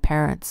from my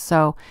parents.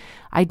 So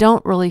I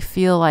don't really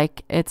feel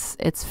like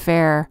it's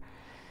fair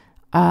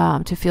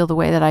to feel the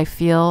way that I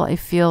feel. I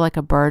feel like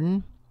a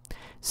burden.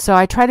 So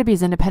I try to be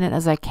as independent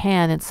as I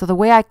can. And so the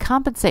way I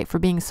compensate for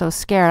being so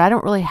scared, I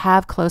don't really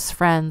have close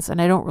friends and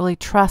I don't really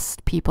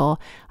trust people.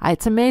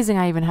 It's amazing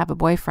I even have a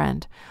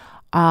boyfriend.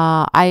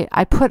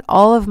 I put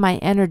all of my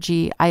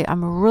energy,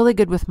 I'm really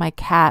good with my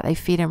cat. I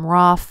feed him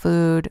raw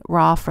food,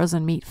 raw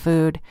frozen meat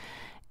food.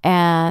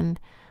 And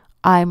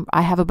I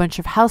have a bunch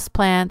of house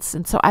plants.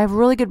 And so I have a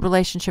really good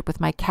relationship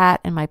with my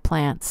cat and my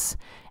plants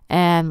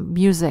and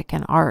music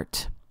and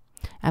art.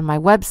 And my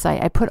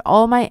website, I put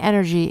all my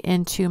energy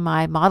into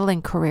my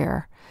modeling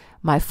career,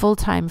 my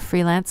full-time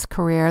freelance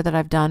career that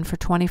I've done for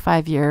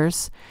 25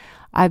 years.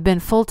 I've been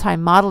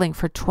full-time modeling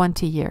for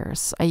 20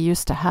 years. I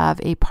used to have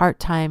a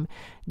part-time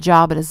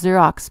job at a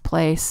Xerox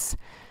place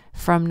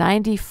from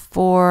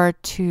 94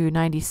 to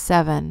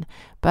 97,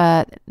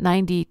 but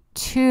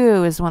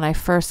 92 is when I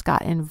first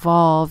got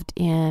involved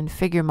in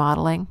figure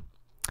modeling.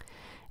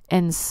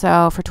 And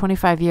so for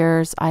 25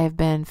 years, I have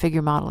been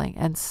figure modeling.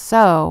 And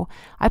so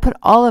I put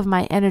all of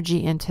my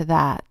energy into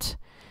that,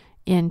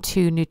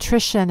 into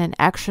nutrition and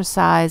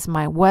exercise,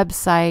 my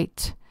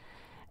website.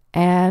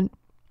 And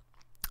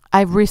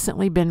I've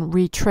recently been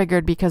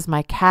re-triggered because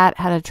my cat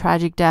had a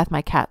tragic death.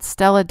 My cat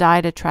Stella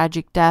died a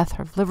tragic death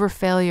of liver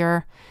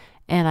failure.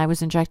 And I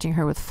was injecting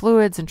her with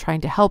fluids and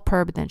trying to help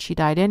her, but then she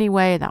died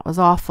anyway, and that was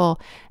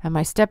awful. And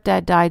my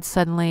stepdad died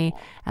suddenly,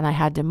 and I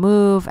had to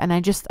move. And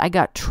I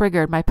got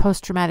triggered. My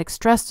post-traumatic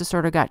stress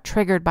disorder got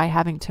triggered by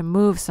having to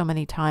move so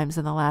many times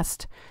in the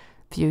last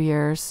few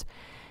years.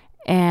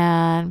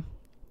 And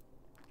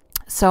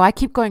so I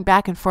keep going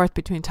back and forth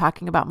between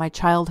talking about my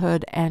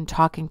childhood and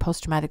talking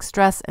post-traumatic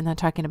stress and then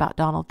talking about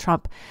Donald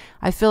Trump.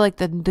 I feel like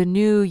the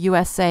new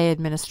USA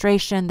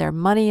administration, they're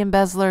money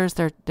embezzlers,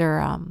 they're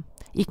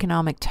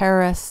economic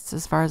terrorists,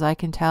 as far as I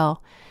can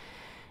tell.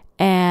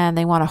 And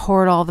they want to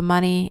hoard all the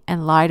money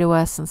and lie to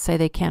us and say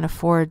they can't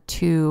afford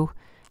to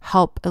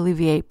help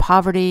alleviate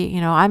poverty.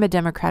 You know, I'm a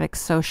democratic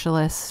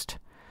socialist.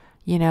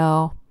 You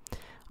know,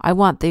 I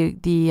want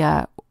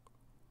the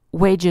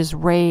wages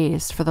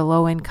raised for the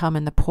low income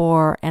and the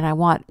poor, and I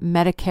want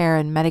Medicare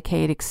and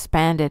Medicaid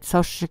expanded.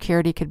 Social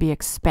Security could be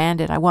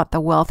expanded. I want the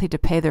wealthy to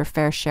pay their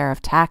fair share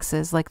of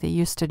taxes like they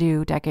used to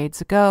do decades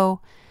ago.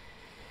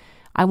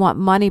 I want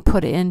money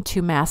put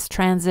into mass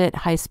transit,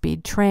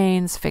 high-speed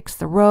trains, fix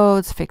the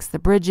roads, fix the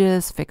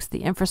bridges, fix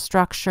the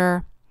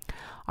infrastructure.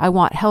 I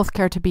want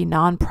healthcare to be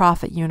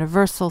nonprofit,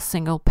 universal,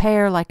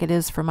 single-payer like it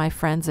is for my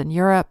friends in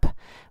Europe,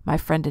 my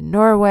friend in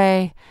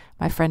Norway,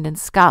 my friend in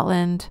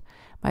Scotland,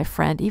 my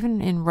friend even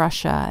in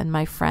Russia, and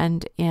my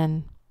friend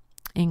in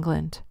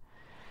England.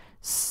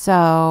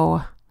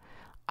 So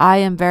I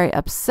am very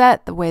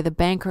upset the way the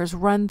bankers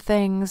run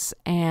things,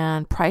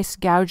 and price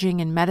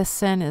gouging in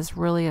medicine is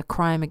really a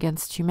crime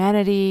against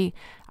humanity.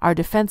 Our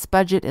defense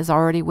budget is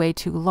already way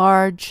too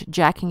large.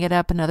 Jacking it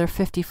up another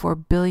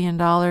 $54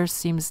 billion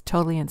seems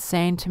totally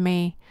insane to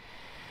me.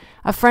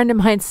 A friend of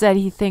mine said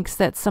he thinks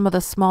that some of the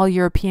small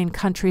European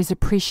countries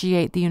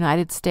appreciate the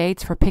United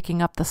States for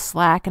picking up the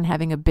slack and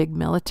having a big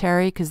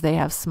military because they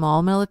have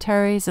small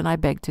militaries, and I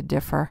beg to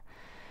differ.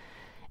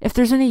 If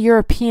there's any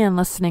European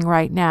listening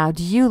right now,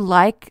 do you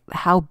like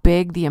how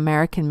big the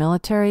American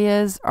military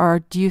is,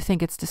 or do you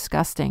think it's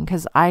disgusting?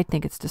 Because I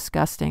think it's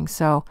disgusting.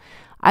 So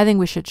I think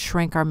we should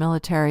shrink our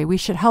military. We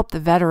should help the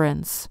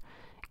veterans,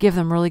 give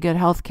them really good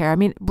health care. I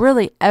mean,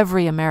 really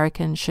every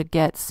American should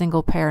get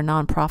single-payer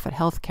nonprofit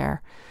health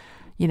care.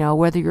 You know,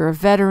 whether you're a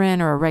veteran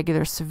or a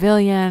regular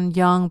civilian,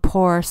 young,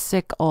 poor,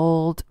 sick,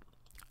 old,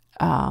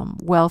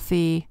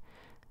 wealthy,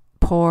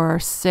 poor,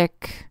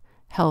 sick,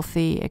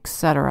 healthy,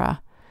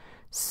 etc.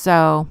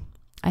 So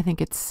I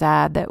think it's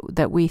sad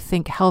that we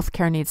think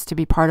healthcare needs to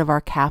be part of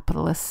our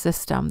capitalist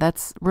system.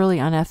 That's really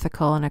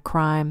unethical and a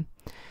crime.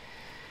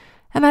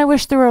 And I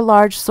wish there were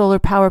large solar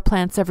power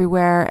plants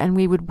everywhere, and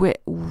we would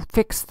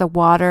fix the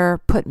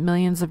water, put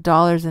millions of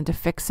dollars into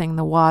fixing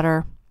the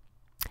water.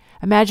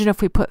 Imagine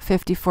if we put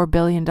 $54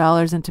 billion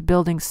into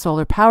building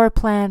solar power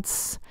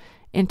plants,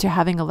 into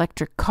having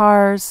electric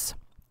cars,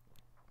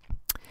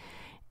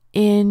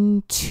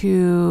 I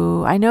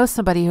know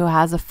somebody who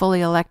has a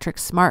fully electric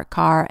smart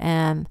car,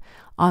 and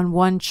on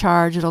one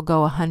charge it'll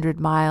go 100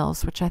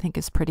 miles, which I think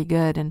is pretty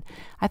good. And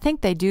I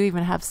think they do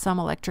even have some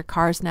electric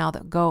cars now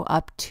that go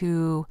up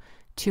to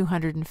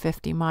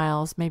 250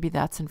 miles. Maybe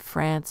that's in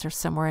France or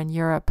somewhere in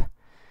Europe.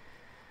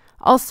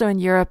 Also in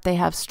Europe, they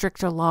have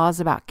stricter laws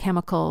about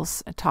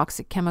chemicals,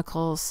 toxic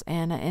chemicals.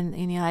 And in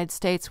the United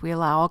States, we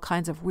allow all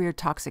kinds of weird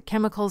toxic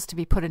chemicals to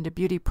be put into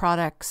beauty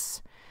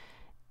products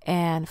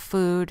and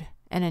food.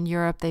 And in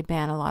Europe, they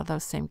ban a lot of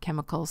those same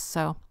chemicals.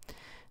 So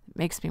it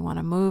makes me want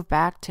to move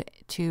back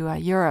to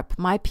Europe.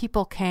 My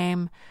people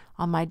came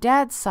on my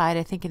dad's side,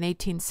 I think in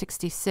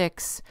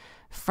 1866,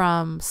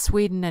 from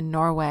Sweden and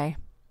Norway,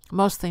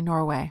 mostly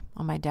Norway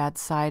on my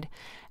dad's side.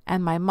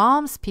 And my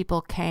mom's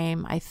people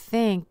came, I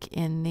think,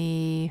 in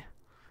the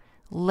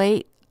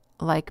late,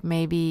 like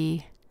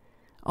maybe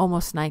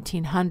almost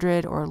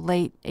 1900 or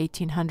late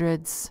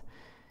 1800s,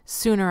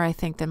 sooner, I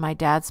think, than my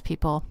dad's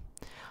people,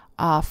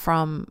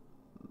 from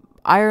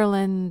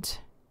Ireland,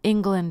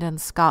 England,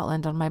 and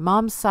Scotland on my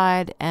mom's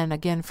side, and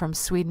again from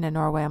Sweden and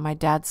Norway on my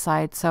dad's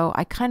side. So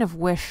I kind of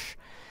wish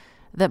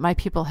that my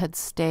people had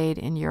stayed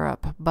in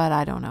Europe, but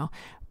I don't know.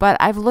 But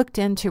I've looked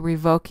into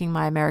revoking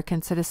my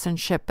American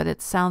citizenship, but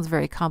it sounds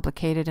very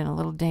complicated and a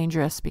little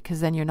dangerous, because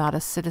then you're not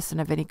a citizen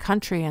of any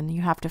country and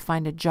you have to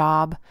find a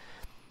job.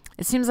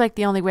 It seems like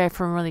the only way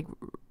for really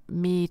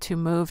me to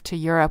move to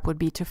Europe would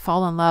be to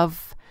fall in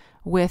love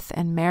with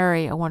and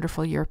marry a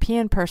wonderful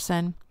European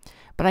person.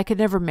 But I could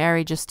never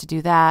marry just to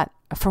do that.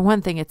 For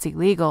one thing, it's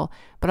illegal,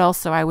 but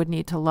also I would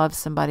need to love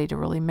somebody to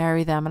really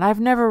marry them. And I've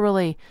never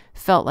really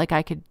felt like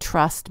I could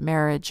trust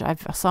marriage. I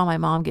saw my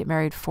mom get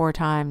married 4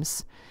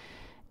 times,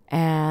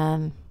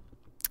 and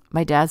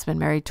my dad's been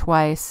married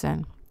twice,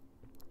 and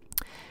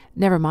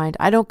never mind.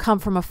 I don't come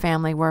from a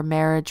family where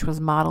marriage was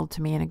modeled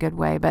to me in a good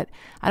way, but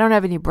I don't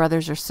have any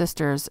brothers or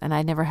sisters, and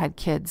I never had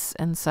kids.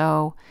 And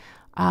so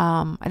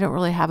I don't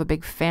really have a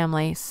big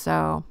family,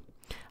 so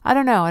I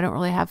don't know. I don't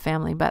really have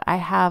family, but I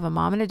have a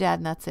mom and a dad,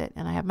 and that's it.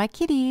 And I have my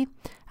kitty,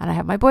 and I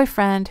have my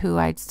boyfriend, who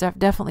I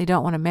definitely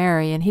don't want to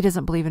marry, and he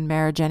doesn't believe in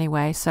marriage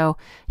anyway. So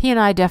he and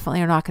I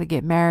definitely are not going to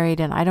get married,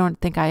 and I don't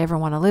think I ever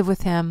want to live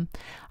with him.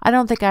 I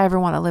don't think I ever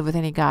want to live with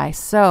any guy.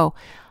 So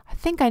I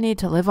think I need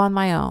to live on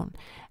my own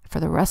for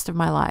the rest of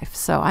my life.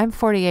 So I'm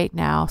 48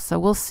 now, so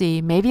we'll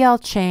see. Maybe I'll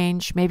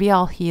change. Maybe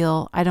I'll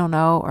heal. I don't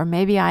know. Or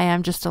maybe I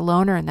am just a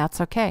loner, and that's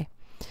okay.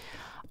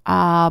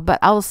 But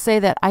I'll say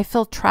that I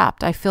feel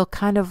trapped. I feel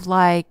kind of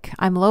like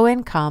I'm low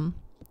income,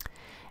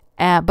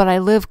 but I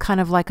live kind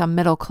of like a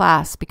middle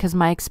class because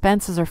my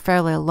expenses are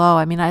fairly low.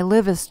 I mean, I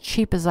live as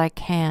cheap as I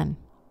can.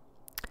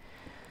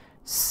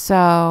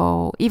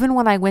 So even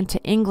when I went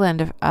to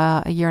England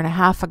a year and a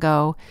half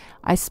ago,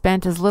 I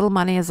spent as little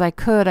money as I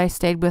could. I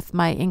stayed with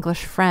my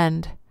English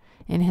friend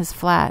in his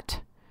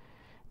flat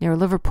near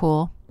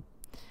Liverpool.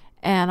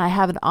 And I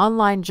have an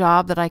online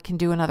job that I can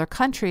do in other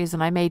countries,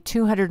 and I made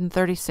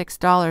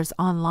 $236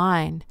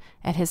 online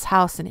at his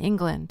house in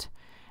England.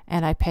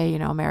 And I pay,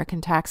 American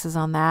taxes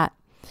on that.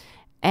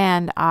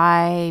 And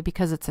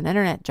because it's an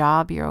internet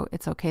job,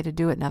 it's okay to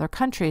do it in other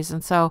countries.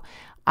 And so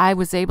I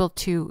was able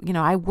to,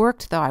 I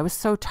worked though. I was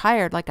so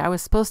tired. Like I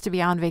was supposed to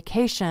be on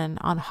vacation,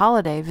 on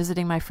holiday,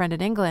 visiting my friend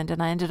in England,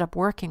 and I ended up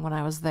working when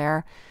I was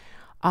there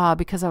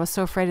because I was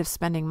so afraid of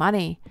spending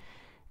money.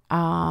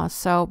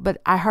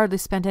 But I hardly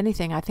spent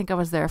anything. I think I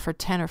was there for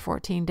 10 or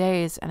 14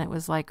 days, and it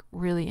was like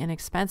really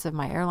inexpensive.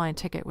 My airline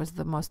ticket was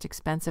the most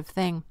expensive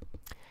thing.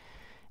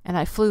 And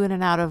I flew in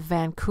and out of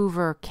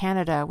Vancouver,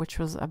 Canada, which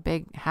was a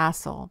big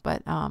hassle.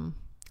 But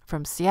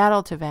from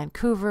Seattle to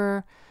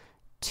Vancouver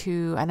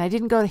and I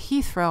didn't go to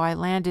Heathrow. I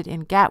landed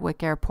in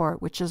Gatwick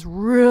Airport, which is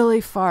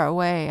really far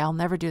away. I'll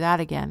never do that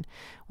again.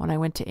 When I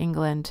went to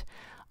England,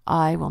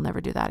 I will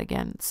never do that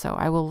again. So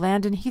I will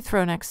land in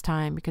Heathrow next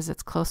time because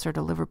it's closer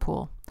to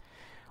Liverpool.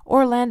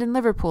 Or land in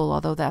Liverpool,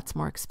 although that's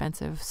more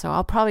expensive. So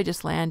I'll probably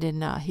just land in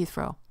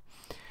Heathrow.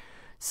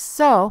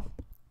 So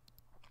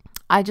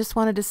I just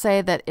wanted to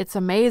say that it's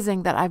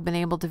amazing that I've been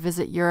able to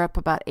visit Europe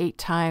about 8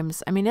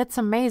 times. I mean, it's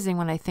amazing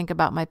when I think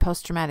about my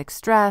post-traumatic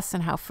stress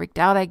and how freaked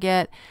out I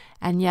get.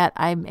 And yet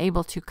I'm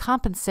able to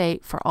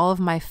compensate for all of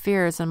my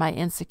fears and my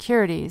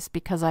insecurities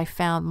because I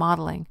found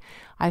modeling.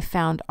 I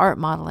found art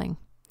modeling.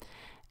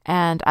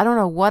 And I don't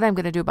know what I'm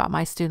going to do about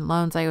my student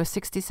loans. I owe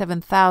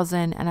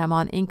 $67,000 and I'm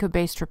on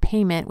income-based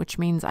repayment, which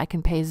means I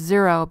can pay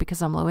 0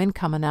 because I'm low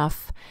income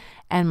enough.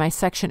 And my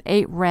Section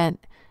 8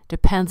 rent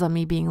depends on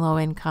me being low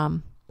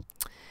income.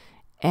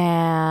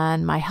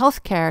 And my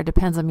health care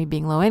depends on me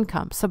being low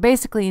income. So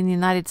basically in the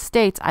United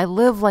States, I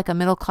live like a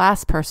middle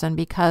class person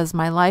because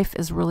my life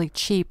is really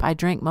cheap. I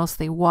drink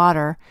mostly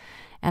water.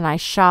 And I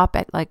shop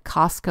at like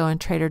Costco and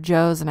Trader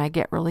Joe's, and I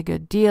get really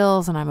good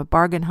deals, and I'm a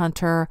bargain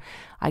hunter.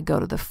 I go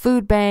to the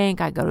food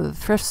bank. I go to the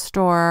thrift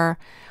store.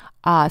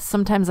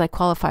 Sometimes I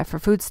qualify for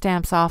food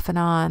stamps off and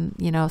on.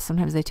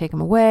 Sometimes they take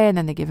them away and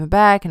then they give them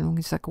back, and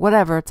it's like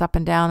whatever. It's up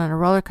and down on a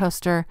roller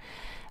coaster.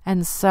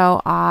 And so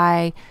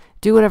I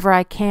do whatever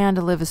I can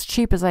to live as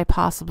cheap as I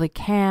possibly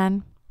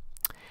can.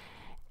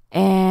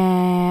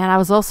 And I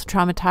was also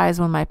traumatized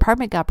when my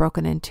apartment got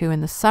broken into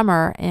in the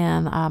summer,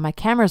 and my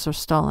cameras were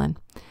stolen.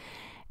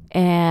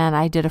 And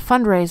I did a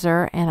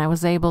fundraiser, and I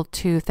was able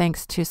to,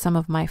 thanks to some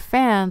of my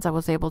fans, I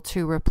was able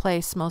to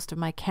replace most of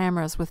my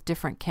cameras with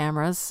different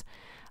cameras.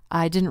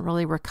 I didn't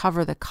really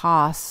recover the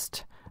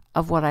cost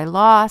of what I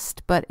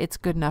lost, but it's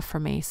good enough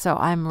for me. So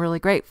I'm really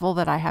grateful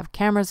that I have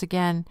cameras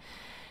again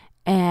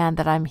and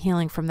that I'm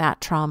healing from that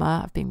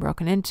trauma of being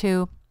broken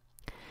into.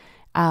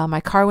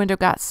 My car window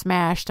got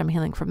smashed. I'm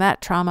healing from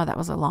that trauma. That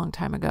was a long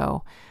time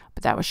ago.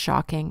 But that was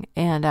shocking.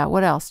 And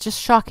what else?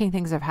 Just shocking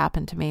things have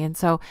happened to me. And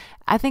so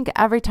I think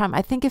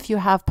if you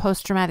have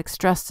post-traumatic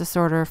stress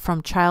disorder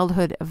from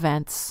childhood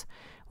events,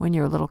 when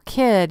you're a little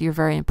kid, you're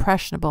very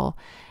impressionable.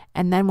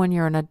 And then when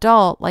you're an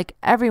adult, like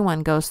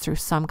everyone goes through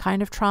some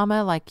kind of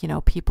trauma, like,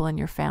 people in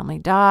your family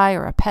die,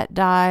 or a pet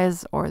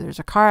dies, or there's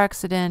a car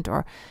accident,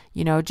 or,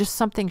 just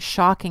something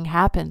shocking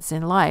happens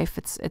in life.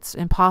 It's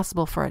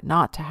impossible for it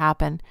not to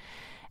happen.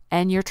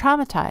 And you're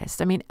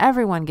traumatized. I mean,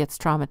 everyone gets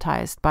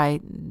traumatized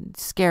by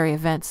scary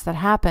events that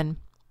happen.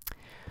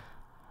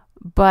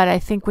 But I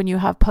think when you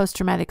have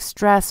post-traumatic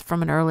stress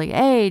from an early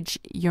age,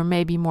 you're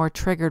maybe more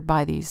triggered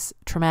by these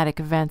traumatic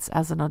events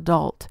as an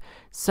adult.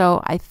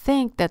 So I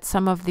think that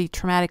some of the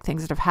traumatic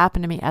things that have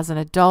happened to me as an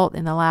adult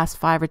in the last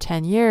 5 or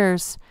 10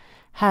 years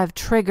have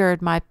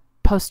triggered my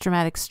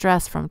post-traumatic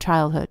stress from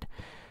childhood.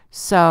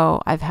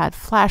 So I've had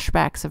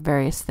flashbacks of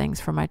various things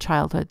from my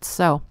childhood.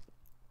 So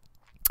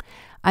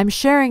I'm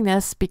sharing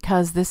this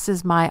because this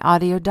is my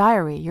audio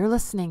diary. You're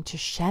listening to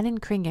Shannon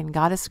Kringen,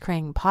 Goddess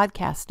Kring,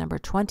 podcast number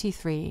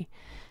 23.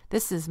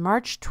 This is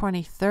March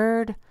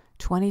 23rd,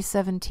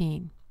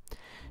 2017.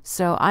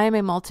 So I am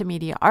a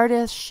multimedia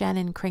artist.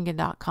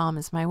 ShannonKringen.com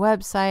is my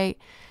website.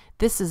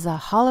 This is a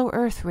Hollow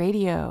Earth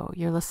Radio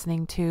you're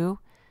listening to.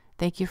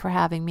 Thank you for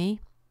having me.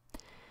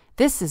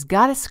 This is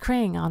Goddess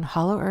Kring on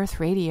Hollow Earth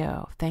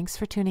Radio. Thanks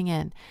for tuning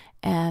in.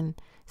 And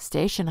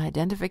station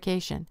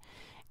identification.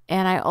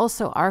 And I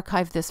also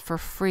archive this for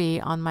free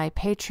on my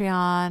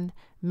Patreon,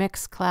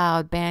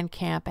 Mixcloud,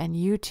 Bandcamp, and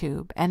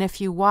YouTube. And if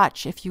you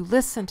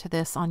listen to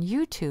this on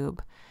YouTube,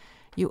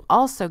 you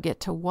also get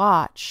to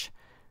watch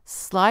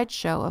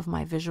slideshow of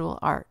my visual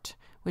art,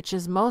 which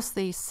is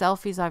mostly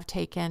selfies I've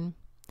taken,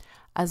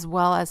 as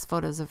well as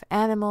photos of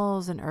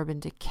animals and urban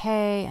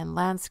decay and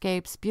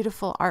landscapes,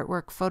 beautiful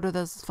artwork,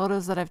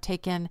 photos that I've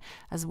taken,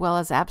 as well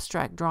as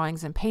abstract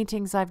drawings and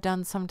paintings I've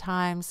done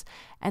sometimes.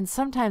 And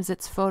sometimes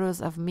it's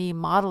photos of me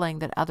modeling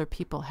that other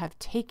people have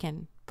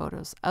taken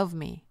photos of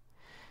me.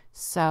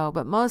 So,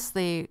 but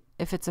mostly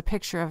if it's a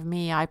picture of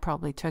me, I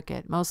probably took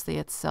it. Mostly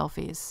it's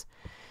selfies.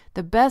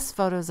 The best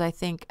photos I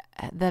think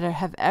that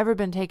have ever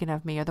been taken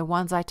of me are the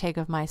ones I take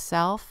of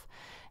myself.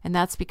 And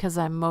that's because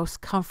I'm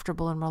most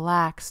comfortable and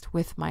relaxed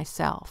with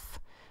myself,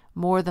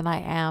 more than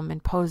I am in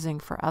posing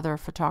for other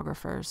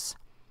photographers.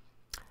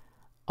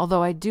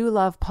 Although I do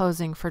love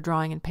posing for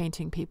drawing and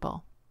painting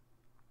people.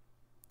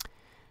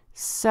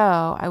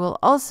 So I will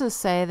also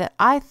say that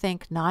I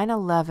think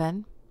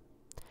 9/11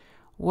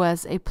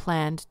 was a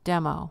planned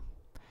demo.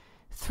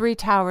 3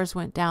 towers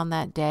went down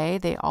that day.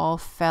 They all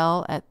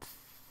fell at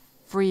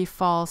free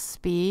fall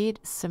speed,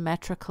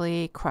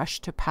 symmetrically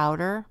crushed to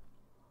powder.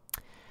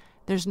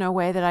 There's no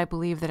way that I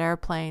believe that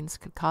airplanes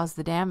could cause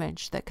the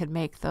damage that could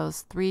make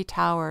those 3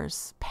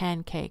 towers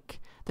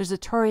pancake. There's a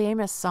Tori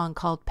Amos song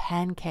called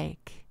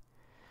Pancake,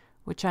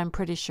 which I'm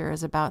pretty sure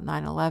is about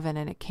 9/11,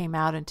 and it came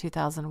out in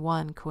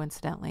 2001,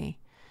 coincidentally.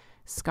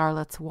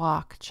 Scarlet's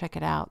Walk, check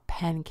it out.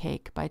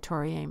 Pancake by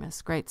Tori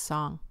Amos, great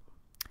song.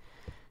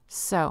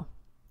 So,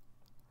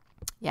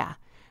 yeah.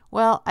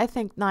 Well, I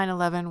think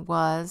 9/11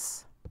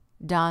 was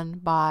done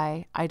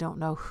by I don't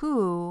know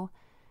who.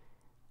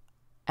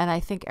 And I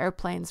think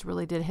airplanes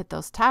really did hit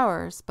those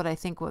towers, but I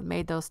think what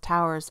made those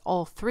towers,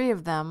 all 3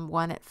 of them,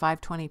 one at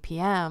 5:20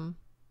 p.m.,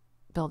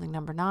 building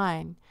number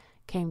 9,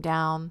 came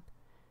down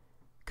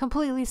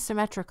completely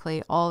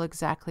symmetrically, all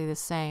exactly the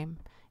same,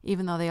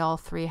 even though they all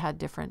 3 had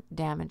different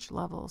damage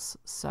levels.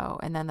 So,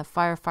 and then the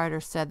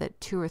firefighters said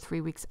that 2 or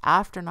 3 weeks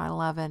after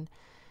 9/11,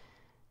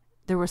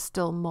 there was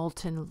still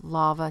molten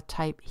lava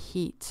type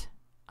heat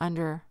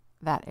under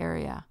that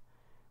area,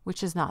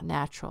 which is not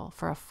natural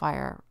for a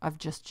fire of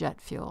just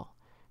jet fuel.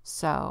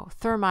 So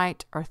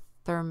thermite or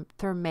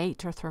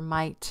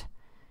thermite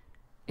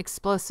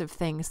explosive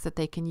things that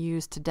they can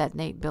use to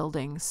detonate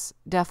buildings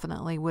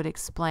definitely would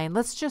explain.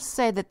 Let's just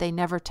say that they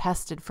never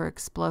tested for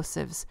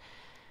explosives.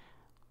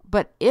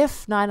 But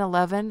if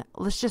 9/11,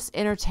 let's just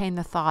entertain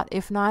the thought,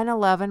 if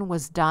 9/11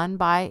 was done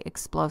by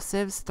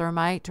explosives,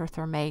 thermite or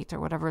thermate or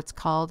whatever it's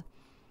called,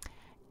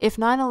 if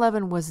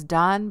 9/11 was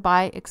done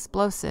by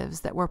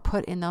explosives that were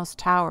put in those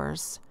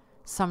towers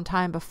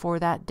sometime before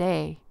that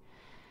day,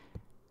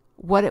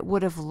 what it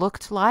would have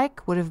looked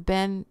like would have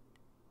been,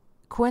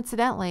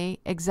 coincidentally,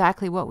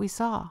 exactly what we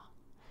saw.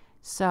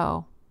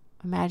 So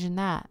imagine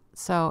that.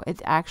 So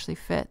it actually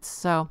fits.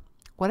 So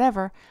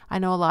whatever. I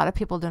know a lot of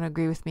people don't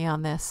agree with me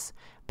on this,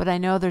 but I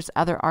know there's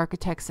other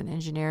architects and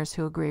engineers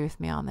who agree with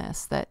me on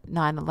this, that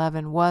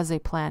 9/11 was a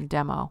planned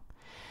demo.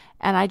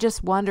 And I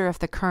just wonder if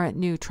the current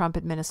new Trump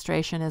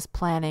administration is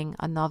planning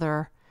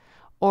another,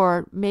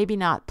 or maybe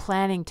not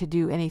planning to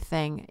do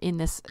anything in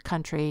this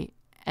country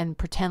and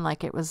pretend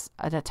like it was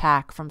an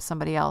attack from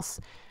somebody else,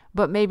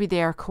 but maybe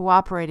they are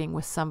cooperating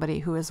with somebody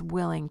who is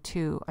willing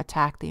to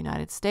attack the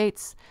United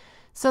States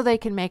so they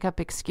can make up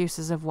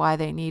excuses of why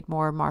they need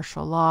more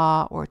martial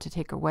law, or to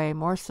take away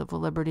more civil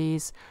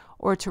liberties,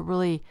 or to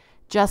really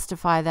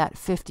justify that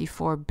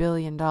 $54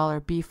 billion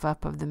beef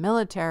up of the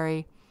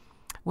military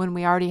when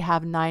we already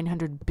have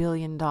 $900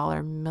 billion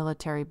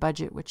military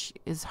budget, which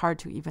is hard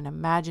to even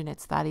imagine.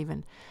 It's that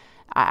even.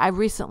 I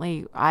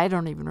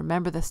don't even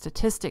remember the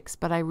statistics,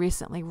 but I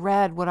recently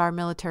read what our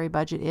military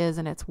budget is,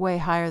 and it's way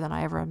higher than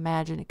I ever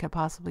imagined it could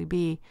possibly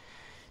be.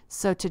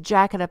 So to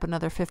jack it up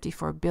another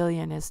 $54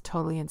 billion is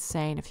totally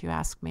insane, if you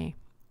ask me,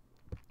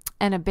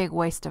 and a big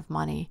waste of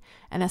money,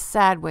 and a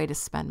sad way to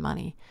spend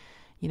money.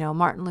 You know,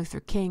 Martin Luther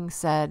King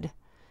said,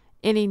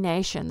 any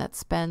nation that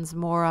spends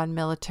more on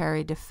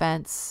military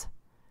defense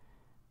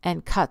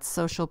and cuts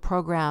social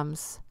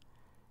programs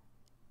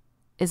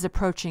is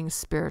approaching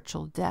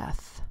spiritual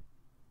death.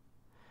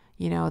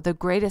 You know, the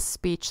greatest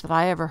speech that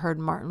I ever heard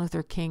Martin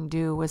Luther King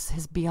do was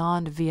his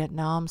Beyond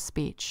Vietnam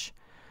speech,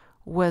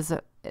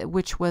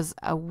 which was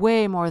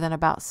way more than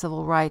about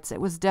civil rights.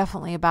 It was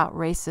definitely about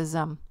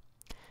racism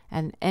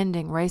and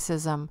ending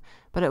racism,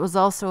 but it was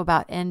also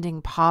about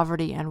ending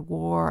poverty and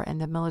war and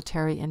the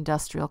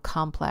military-industrial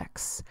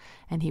complex.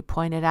 And he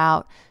pointed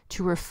out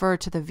to refer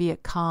to the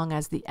Viet Cong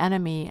as the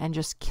enemy and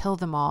just kill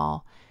them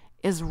all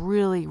is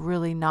really,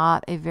 really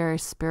not a very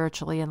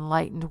spiritually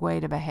enlightened way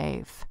to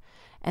behave.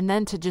 And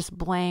then to just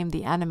blame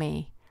the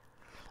enemy,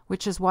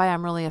 which is why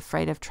I'm really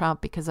afraid of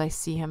Trump, because I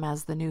see him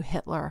as the new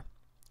Hitler.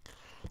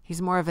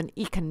 He's more of an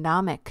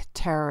economic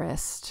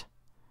terrorist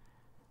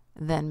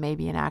than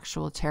maybe an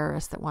actual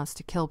terrorist that wants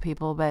to kill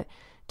people. But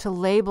to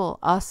label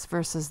us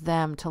versus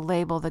them, to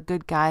label the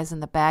good guys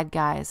and the bad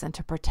guys, and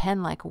to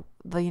pretend like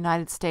the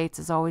United States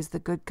is always the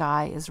good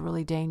guy is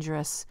really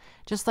dangerous.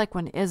 Just like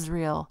when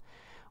Israel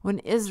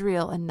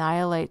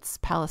annihilates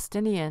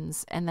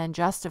Palestinians and then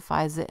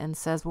justifies it and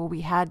says, well,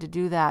 we had to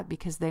do that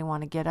because they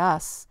want to get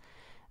us,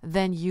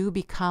 then you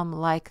become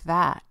like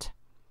that.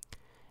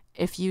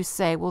 If you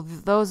say, well,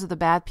 those are the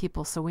bad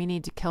people, so we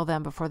need to kill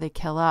them before they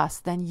kill us,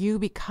 then you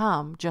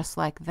become just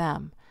like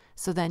them.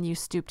 So then you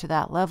stoop to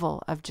that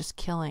level of just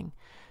killing.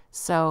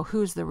 So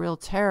who's the real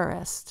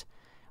terrorist?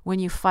 When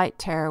you fight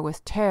terror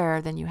with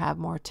terror, then you have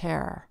more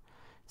terror.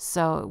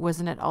 So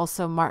wasn't it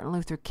also Martin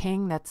Luther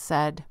King that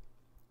said,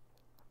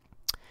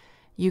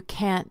 you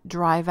can't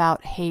drive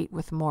out hate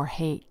with more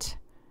hate.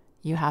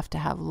 You have to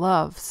have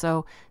love.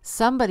 So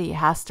somebody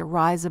has to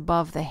rise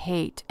above the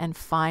hate and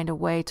find a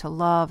way to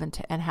love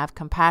and have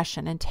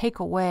compassion and take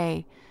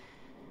away.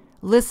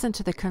 Listen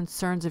to the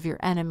concerns of your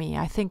enemy.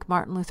 I think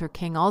Martin Luther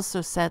King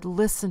also said,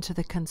 listen to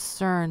the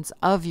concerns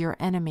of your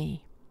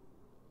enemy.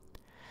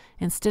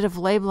 Instead of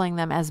labeling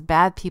them as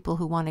bad people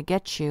who want to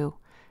get you,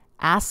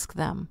 ask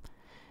them.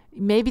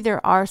 Maybe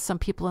there are some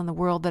people in the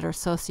world that are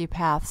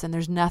sociopaths, and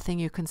there's nothing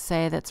you can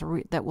say that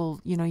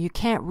will, you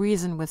can't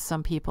reason with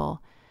some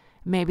people.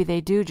 Maybe they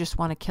do just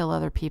want to kill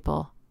other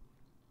people,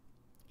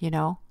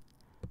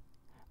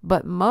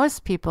 But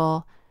most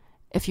people,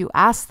 if you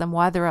ask them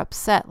why they're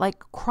upset, like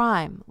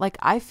crime, like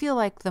I feel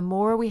like the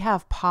more we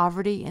have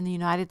poverty in the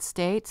United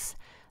States,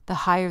 the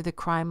higher the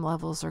crime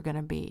levels are going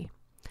to be.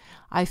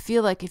 I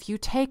feel like if you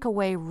take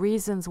away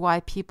reasons why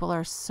people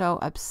are so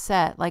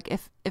upset, like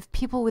if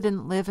people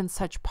didn't live in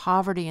such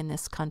poverty in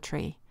this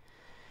country,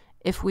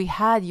 if we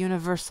had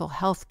universal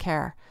health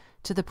care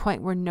to the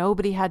point where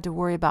nobody had to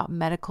worry about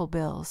medical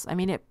bills. I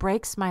mean, it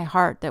breaks my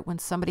heart that when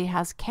somebody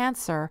has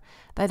cancer,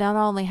 they not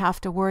only have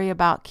to worry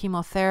about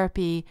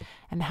chemotherapy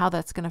and how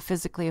that's going to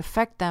physically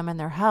affect them and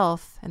their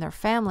health and their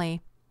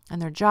family and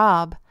their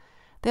job,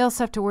 they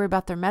also have to worry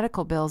about their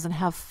medical bills and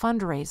have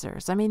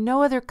fundraisers. I mean,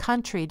 no other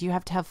country do you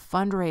have to have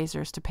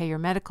fundraisers to pay your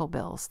medical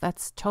bills.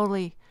 That's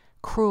totally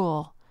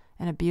cruel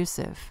and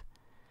abusive.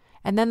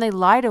 And then they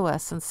lie to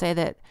us and say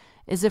that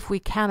as if we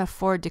can't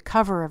afford to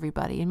cover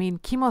everybody. I mean,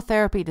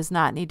 chemotherapy does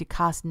not need to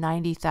cost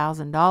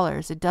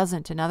 $90,000. It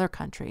doesn't in other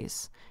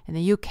countries. In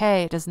the UK,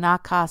 it does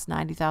not cost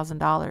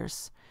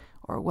 $90,000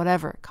 or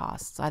whatever it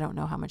costs. I don't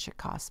know how much it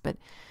costs. But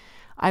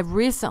I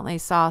recently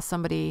saw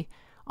somebody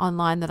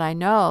online that I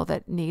know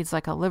that needs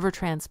like a liver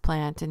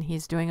transplant, and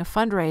he's doing a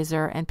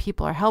fundraiser and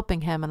people are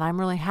helping him, and I'm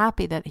really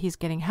happy that he's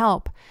getting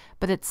help.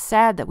 But it's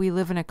sad that we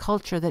live in a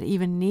culture that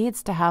even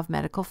needs to have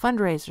medical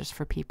fundraisers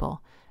for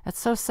people. That's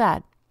so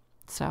sad.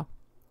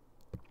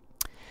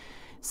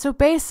 So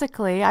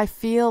basically, I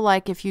feel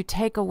like if you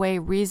take away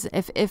reason,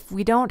 if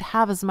we don't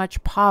have as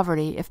much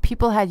poverty, if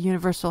people had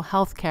universal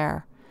health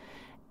care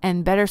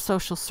and better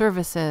social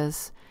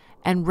services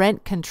and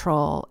rent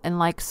control, and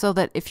like so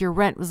that if your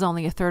rent was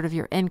only a third of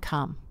your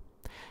income,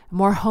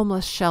 more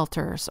homeless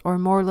shelters or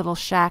more little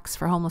shacks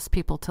for homeless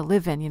people to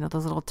live in,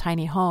 those little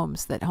tiny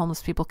homes that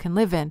homeless people can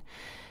live in,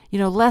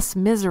 less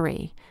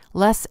misery,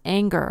 less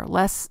anger,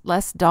 less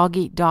dog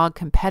eat dog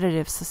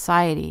competitive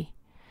society.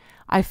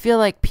 I feel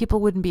like people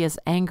wouldn't be as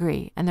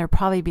angry and there'd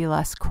probably be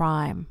less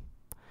crime.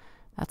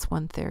 That's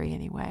one theory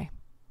anyway.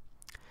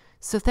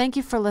 So thank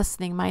you for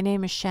listening. My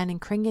name is Shannon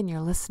Kringen.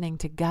 You're listening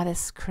to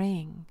Goddess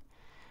Kring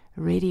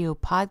Radio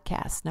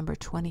Podcast number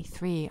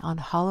 23 on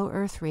Hollow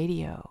Earth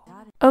Radio.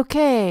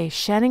 Okay,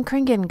 Shannon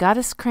Kringen,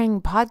 Goddess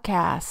Kring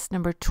Podcast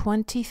number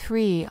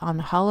 23 on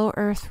Hollow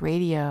Earth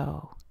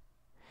Radio.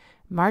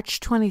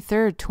 March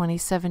 23rd,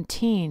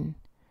 2017.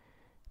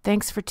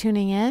 Thanks for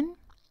tuning in.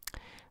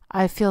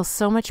 I feel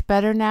so much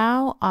better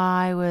now.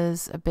 I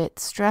was a bit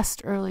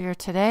stressed earlier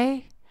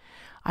today.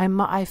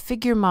 I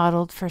figure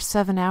modeled for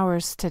 7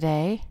 hours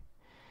today,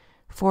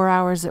 4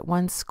 hours at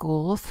one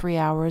school, 3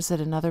 hours at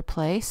another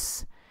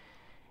place.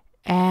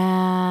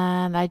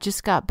 And I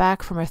just got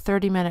back from a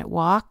 30-minute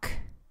walk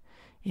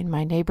in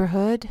my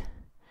neighborhood.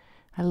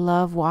 I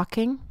love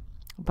walking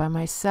by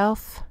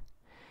myself,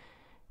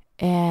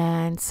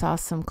 and saw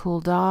some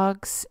cool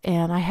dogs,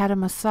 and I had a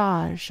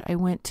massage. I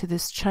went to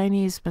this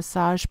Chinese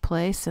massage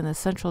place in the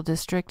Central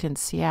District in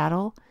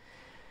Seattle,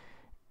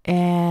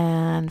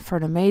 and for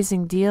an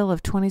amazing deal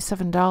of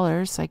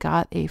 $27, I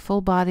got a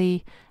full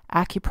body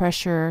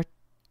acupressure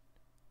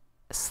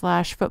 /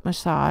 foot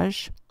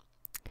massage,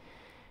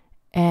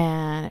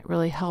 and it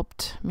really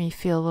helped me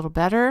feel a little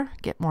better,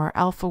 get more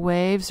alpha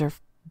waves or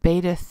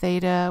beta,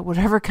 theta,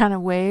 whatever kind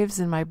of waves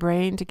in my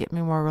brain to get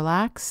me more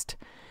relaxed.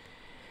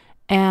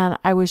 And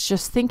I was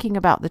just thinking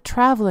about the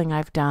traveling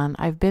I've done.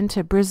 I've been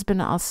to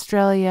Brisbane,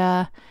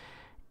 Australia,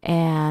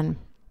 and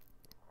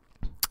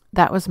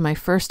that was my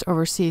first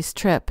overseas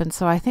trip. And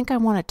so I think I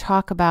want to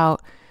talk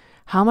about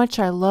how much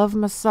I love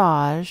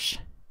massage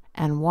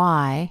and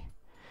why,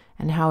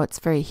 and how it's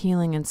very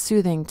healing and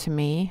soothing to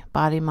me,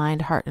 body,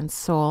 mind, heart, and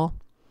soul.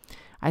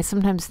 I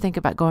sometimes think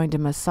about going to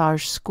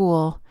massage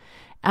school,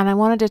 and I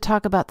wanted to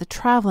talk about the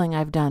traveling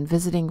I've done,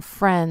 visiting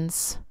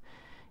friends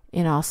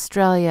in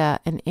Australia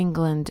and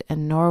England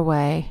and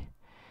Norway.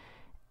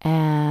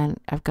 And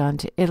I've gone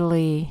to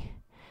Italy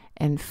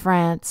and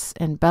France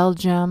and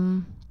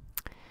Belgium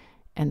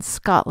and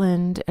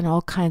Scotland and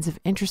all kinds of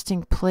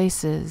interesting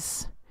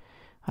places.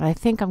 But I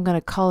think I'm going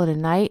to call it a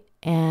night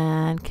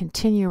and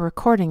continue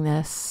recording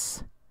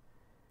this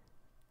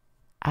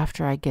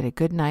after I get a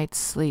good night's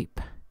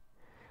sleep.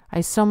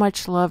 I so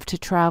much love to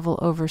travel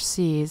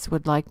overseas,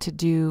 would like to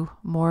do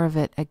more of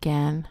it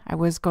again. I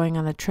was going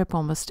on a trip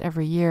almost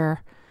every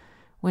year.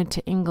 Went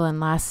to England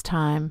last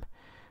time,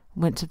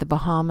 went to the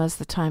Bahamas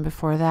the time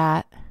before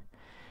that,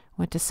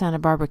 went to Santa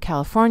Barbara,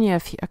 California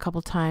a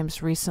couple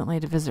times recently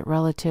to visit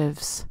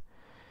relatives.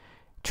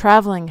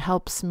 Traveling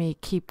helps me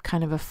keep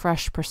kind of a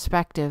fresh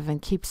perspective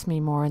and keeps me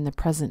more in the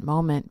present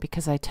moment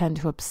because I tend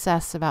to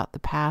obsess about the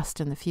past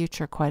and the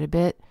future quite a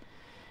bit.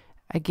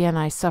 Again,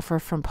 I suffer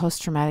from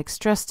post-traumatic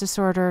stress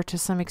disorder to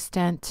some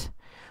extent,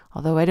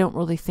 although I don't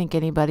really think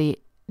anybody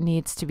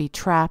needs to be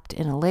trapped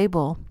in a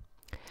label.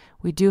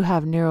 We do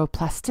have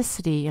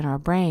neuroplasticity in our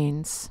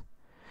brains.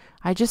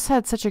 I just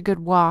had such a good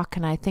walk,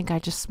 and I think I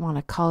just want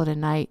to call it a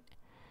night.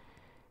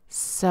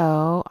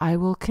 So I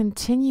will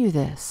continue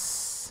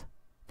this.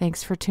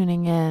 Thanks for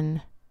tuning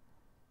in.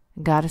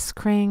 Goddess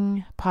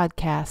Kring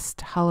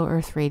Podcast, Hollow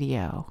Earth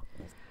Radio.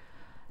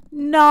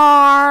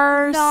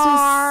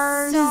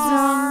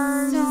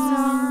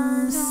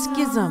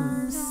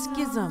 Narcissism,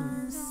 schism,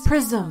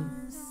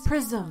 prism,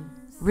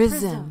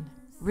 risen,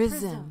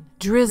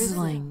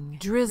 drizzling,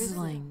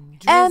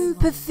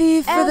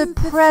 empathy for the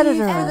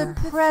predator,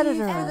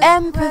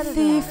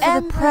 empathy for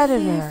the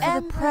predator,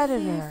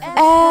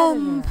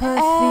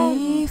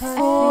 empathy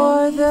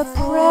for the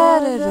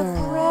predator,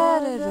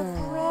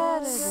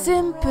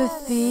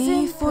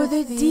 sympathy for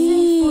the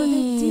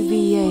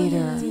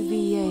deviator,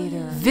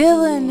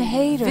 villain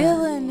hater,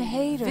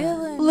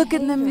 look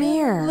in the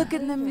mirror,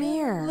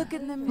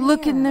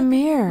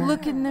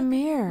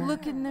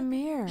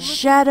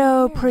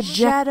 shadow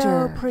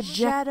projector,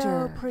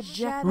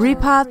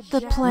 repot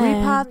the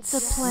plants,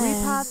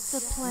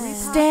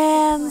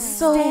 stand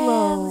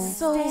solo,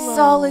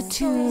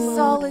 solitude,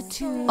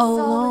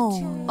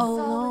 alone,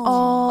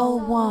 all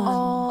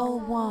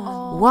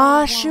one,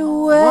 wash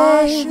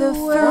away the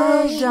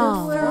fertile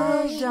dung,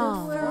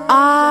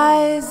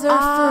 eyes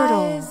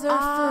are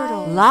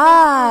fertile,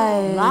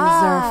 lies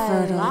are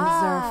fertile,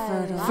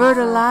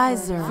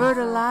 fertilizer,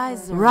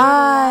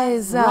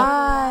 rise up.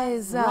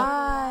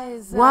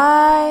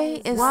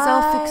 Why is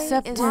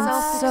self-acceptance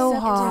so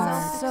hard?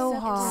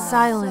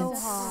 Silence,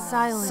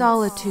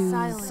 solitude,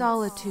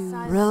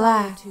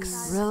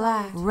 relax,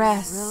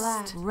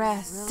 rest,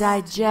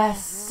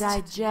 digest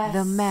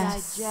the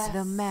mess,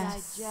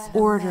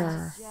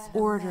 order.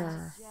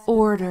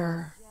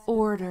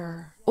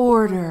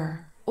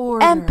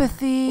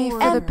 Empathy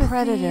for the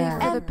predator,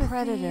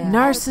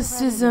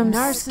 narcissism,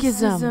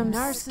 schism,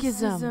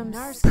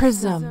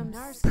 prism,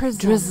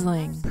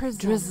 drizzling,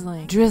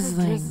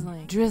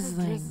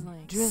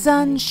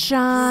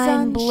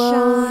 sunshine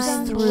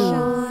blows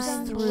through,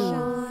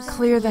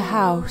 clear the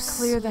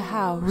house,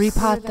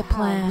 repot the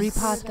plants,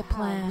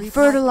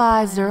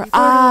 fertilizer,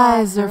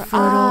 eyes are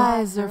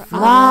fertile,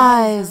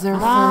 lies are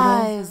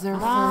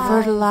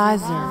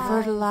fertilizer.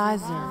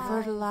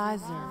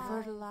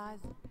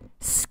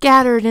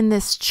 Scattered in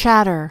this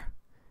chatter,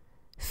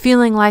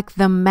 feeling like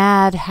the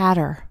Mad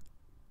Hatter.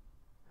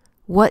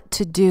 What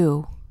to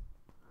do?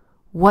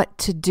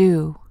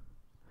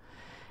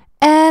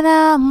 And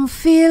I'm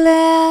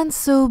feeling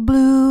so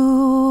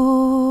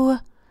blue.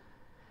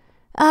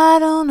 I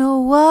don't know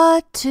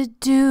what to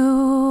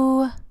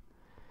do.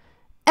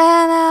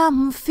 And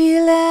I'm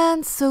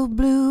feeling so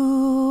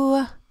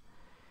blue.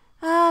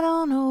 I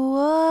don't know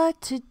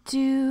what to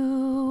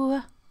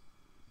do.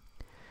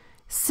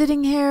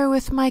 Sitting here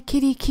with my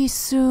kitty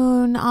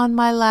Kisun on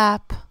my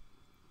lap,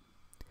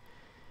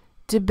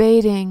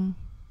 debating,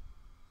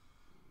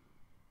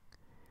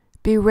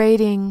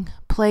 berating,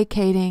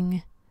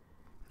 placating,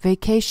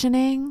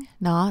 vacationing,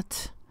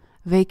 not,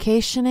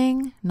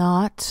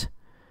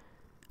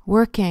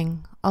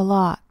 working a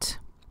lot,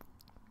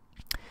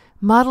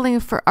 modeling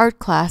for art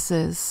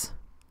classes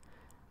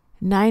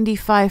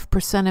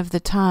 95% of the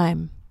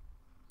time,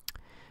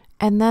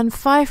 and then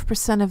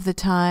 5% of the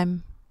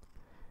time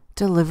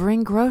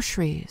delivering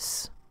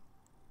groceries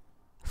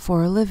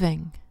for a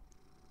living.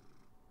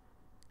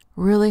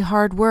 Really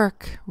hard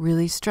work,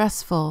 really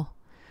stressful,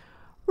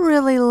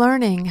 really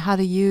learning how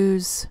to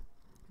use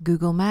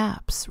Google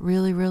Maps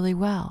really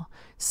well.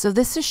 So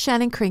this is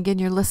Shannon Kringen.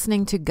 You're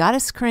listening to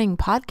Goddess Kring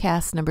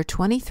podcast number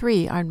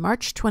 23 on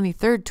March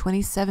 23rd,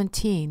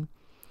 2017.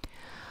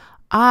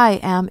 I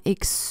am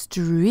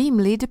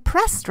extremely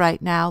depressed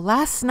right now.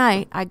 Last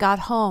night I got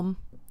home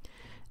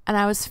and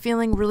I was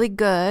feeling really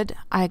good.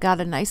 I got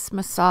a nice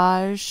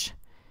massage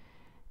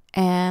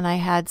and I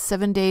had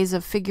 7 days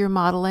of figure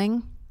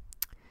modeling.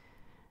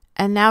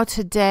 And now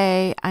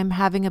today I'm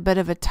having a bit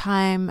of a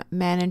time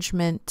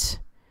management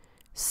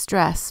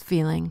stress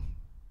feeling.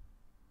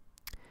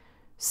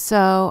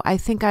 So I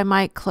think I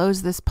might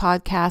close this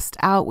podcast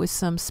out with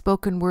some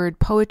spoken word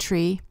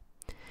poetry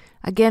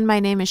Again, my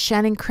name is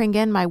Shannon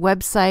Kringen. My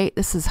website,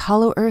 this is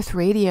Hollow Earth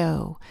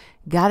Radio,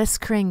 Goddess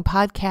KRING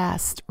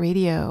podcast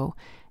radio,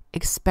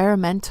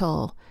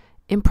 experimental,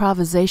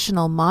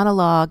 improvisational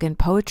monologue and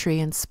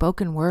poetry and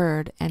spoken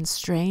word and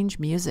strange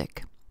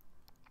music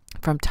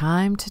from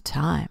time to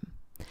time.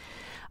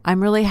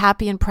 I'm really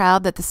happy and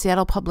proud that the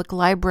Seattle Public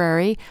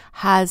Library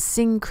has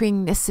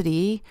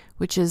Synchronicity,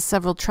 which is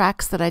several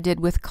tracks that I did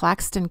with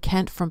Claxton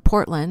Kent from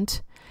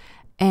Portland.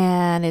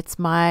 And it's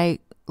my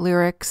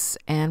lyrics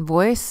and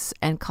voice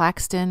and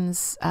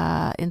Claxton's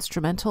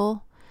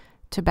instrumental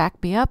to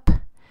back me up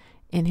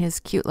in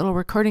his cute little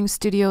recording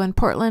studio in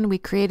Portland. We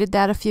created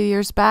that a few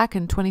years back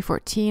in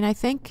 2014, I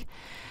think.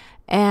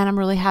 And I'm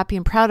really happy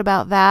and proud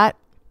about that.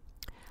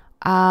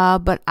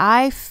 But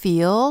I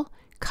feel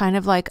kind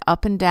of like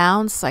up and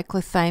down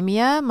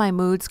cyclothymia. My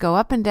moods go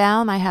up and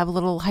down. I have a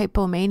little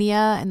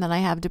hypomania, and then I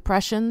have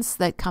depressions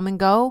that come and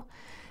go.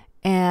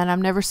 And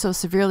I'm never so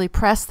severely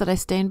pressed that I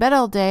stay in bed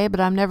all day, but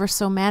I'm never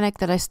so manic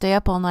that I stay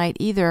up all night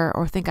either,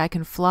 or think I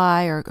can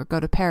fly or go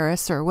to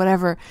Paris or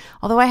whatever.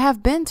 Although I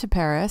have been to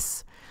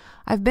Paris.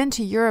 I've been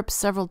to Europe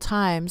several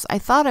times. I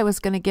thought I was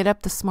going to get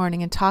up this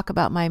morning and talk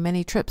about my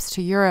many trips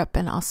to Europe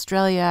and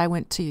Australia. I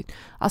went to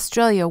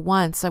Australia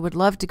once. I would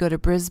love to go to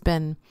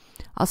Brisbane,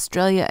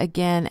 Australia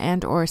again,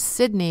 and or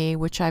Sydney,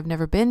 which I've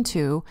never been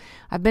to.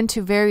 I've been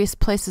to various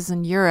places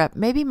in Europe.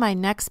 Maybe my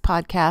next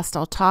podcast,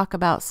 I'll talk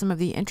about some of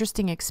the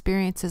interesting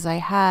experiences I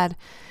had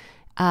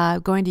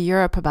going to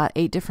Europe about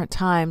 8 different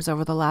times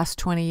over the last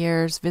 20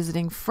 years,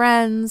 visiting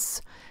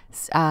friends,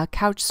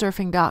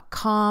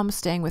 couchsurfing.com,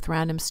 staying with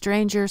random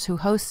strangers who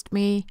host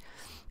me.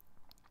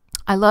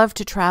 I love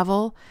to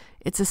travel.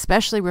 It's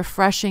especially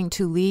refreshing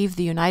to leave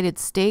the United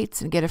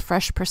States and get a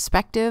fresh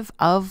perspective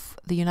of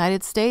the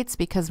United States,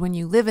 because when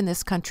you live in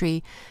this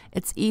country,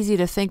 it's easy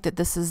to think that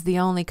this is the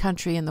only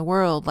country in the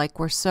world, like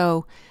we're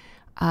so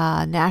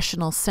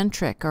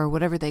national-centric or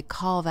whatever they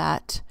call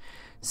that.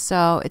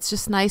 So it's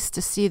just nice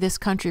to see this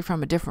country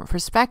from a different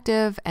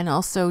perspective, and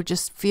also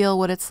just feel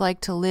what it's like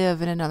to live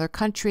in another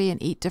country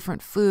and eat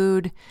different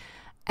food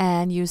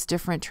and use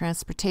different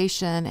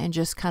transportation and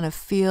just kind of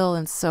feel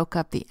and soak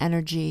up the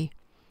energy.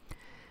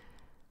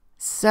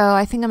 So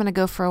I think I'm going to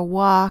go for a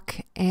walk,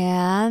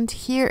 and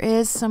here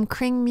is some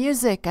KRING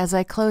music as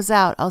I close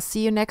out. I'll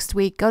see you next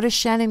week. Go to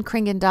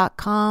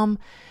shannonkringen.com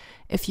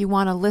if you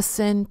want to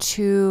listen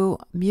to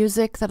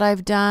music that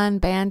I've done.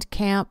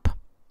 Bandcamp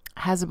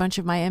has a bunch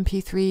of my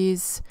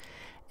MP3s,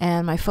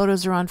 and my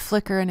photos are on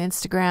Flickr and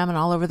Instagram and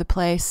all over the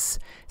place.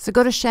 So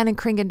go to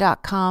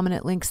shannonkringen.com and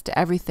it links to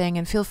everything,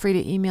 and feel free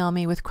to email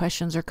me with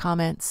questions or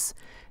comments.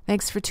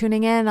 Thanks for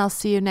tuning in. I'll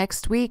see you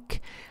next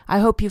week. I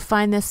hope you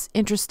find this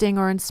interesting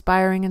or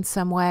inspiring in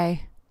some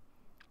way.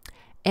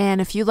 And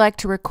if you like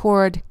to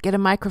record, get a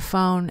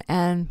microphone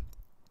and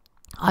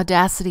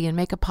Audacity and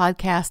make a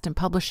podcast and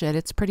publish it.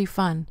 It's pretty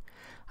fun.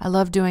 I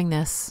love doing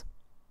this.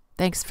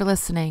 Thanks for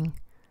listening.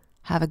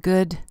 Have a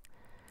good,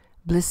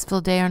 blissful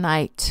day or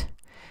night.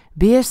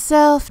 Be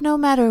yourself no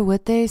matter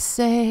what they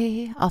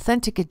say.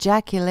 Authentic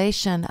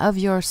ejaculation of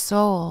your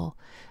soul.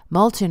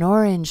 Molten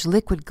orange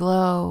liquid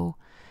glow.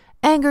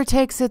 Anger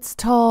takes its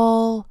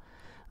toll.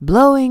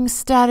 Blowing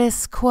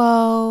status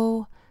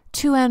quo.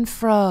 To and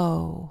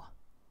fro.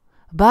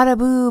 Bada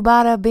boo,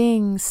 bada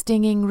bing.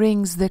 Stinging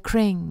rings the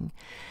kring.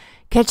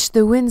 Catch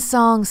the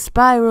windsong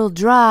spiral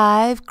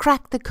drive.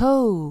 Crack the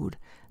code.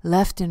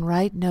 Left and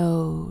right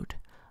node.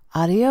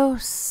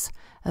 Adios.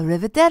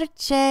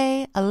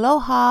 Arrivederci,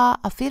 aloha,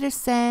 auf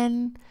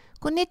Wiedersehen,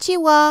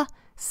 konnichiwa,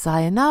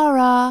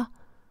 sayonara.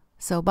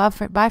 So bye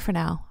for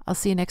now. I'll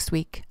see you next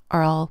week,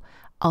 or I'll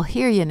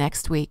hear you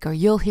next week, or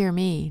you'll hear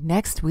me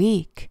next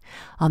week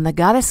on the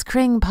Goddess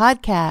KRING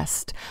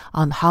podcast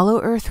on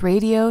Hollow Earth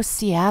Radio,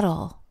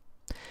 Seattle.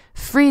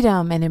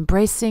 Freedom and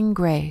embracing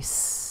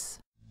grace.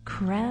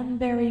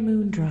 Cranberry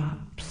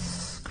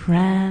moondrops,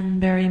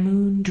 cranberry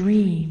moon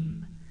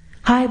dream,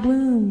 high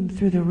bloom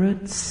through the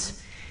roots.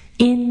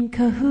 In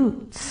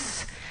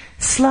cahoots,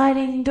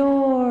 sliding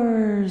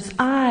doors,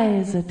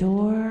 eyes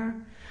adore,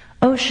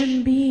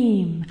 ocean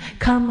beam,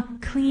 come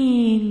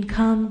clean,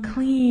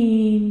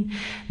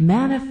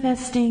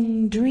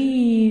 manifesting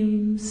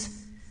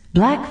dreams,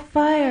 black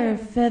fire,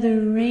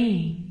 feather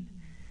rain,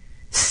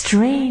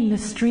 strain the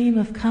stream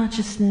of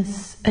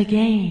consciousness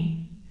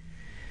again,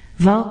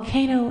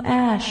 volcano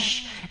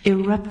ash,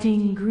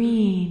 erupting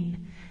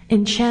green,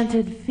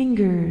 enchanted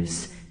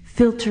fingers,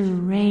 filter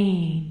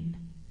rain.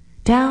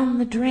 Down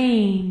the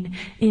drain,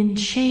 in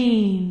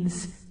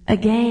chains,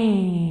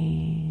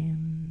 again.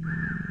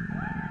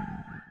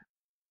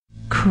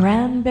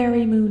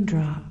 Cranberry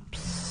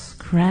moondrops,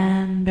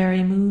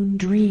 cranberry moon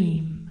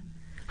dream,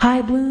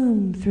 high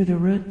bloom through the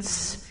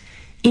roots,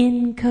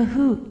 in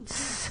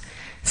cahoots,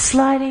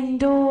 sliding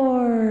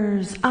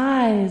doors,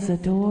 eyes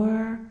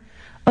adore,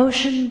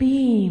 ocean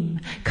beam,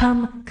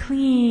 come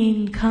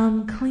clean,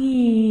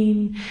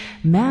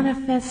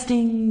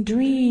 manifesting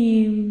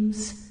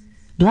dreams,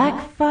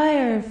 black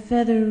fire,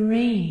 feather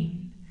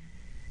rain,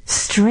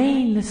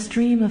 strain the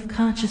stream of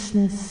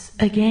consciousness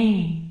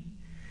again,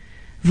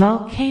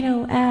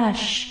 volcano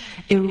ash,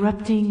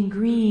 erupting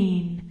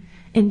green,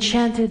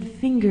 enchanted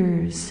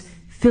fingers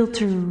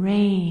filter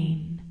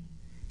rain,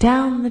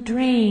 down the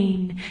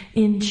drain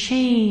in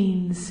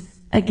chains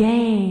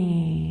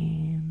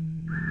again.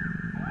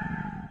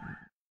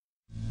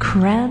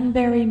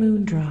 Cranberry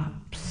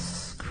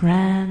moondrops,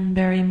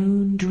 cranberry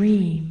moon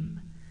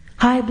dream,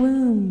 high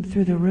bloom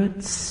through the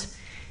roots,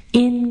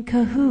 in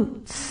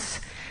cahoots,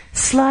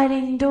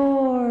 sliding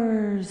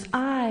doors,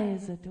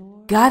 eyes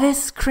adore.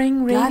 Goddess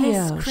Kring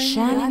Radio,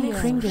 Shannon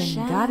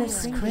Kringen,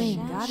 Goddess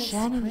Kring,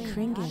 Shannon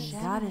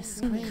Kringen,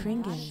 Goddess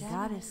Kringen,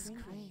 Goddess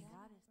Kring.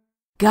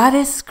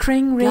 Goddess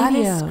Kring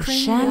Radio,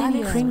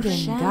 Shannon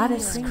Kringen,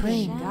 Goddess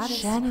Kring,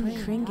 Shannon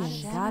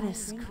Kringen,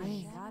 Goddess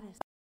Kring.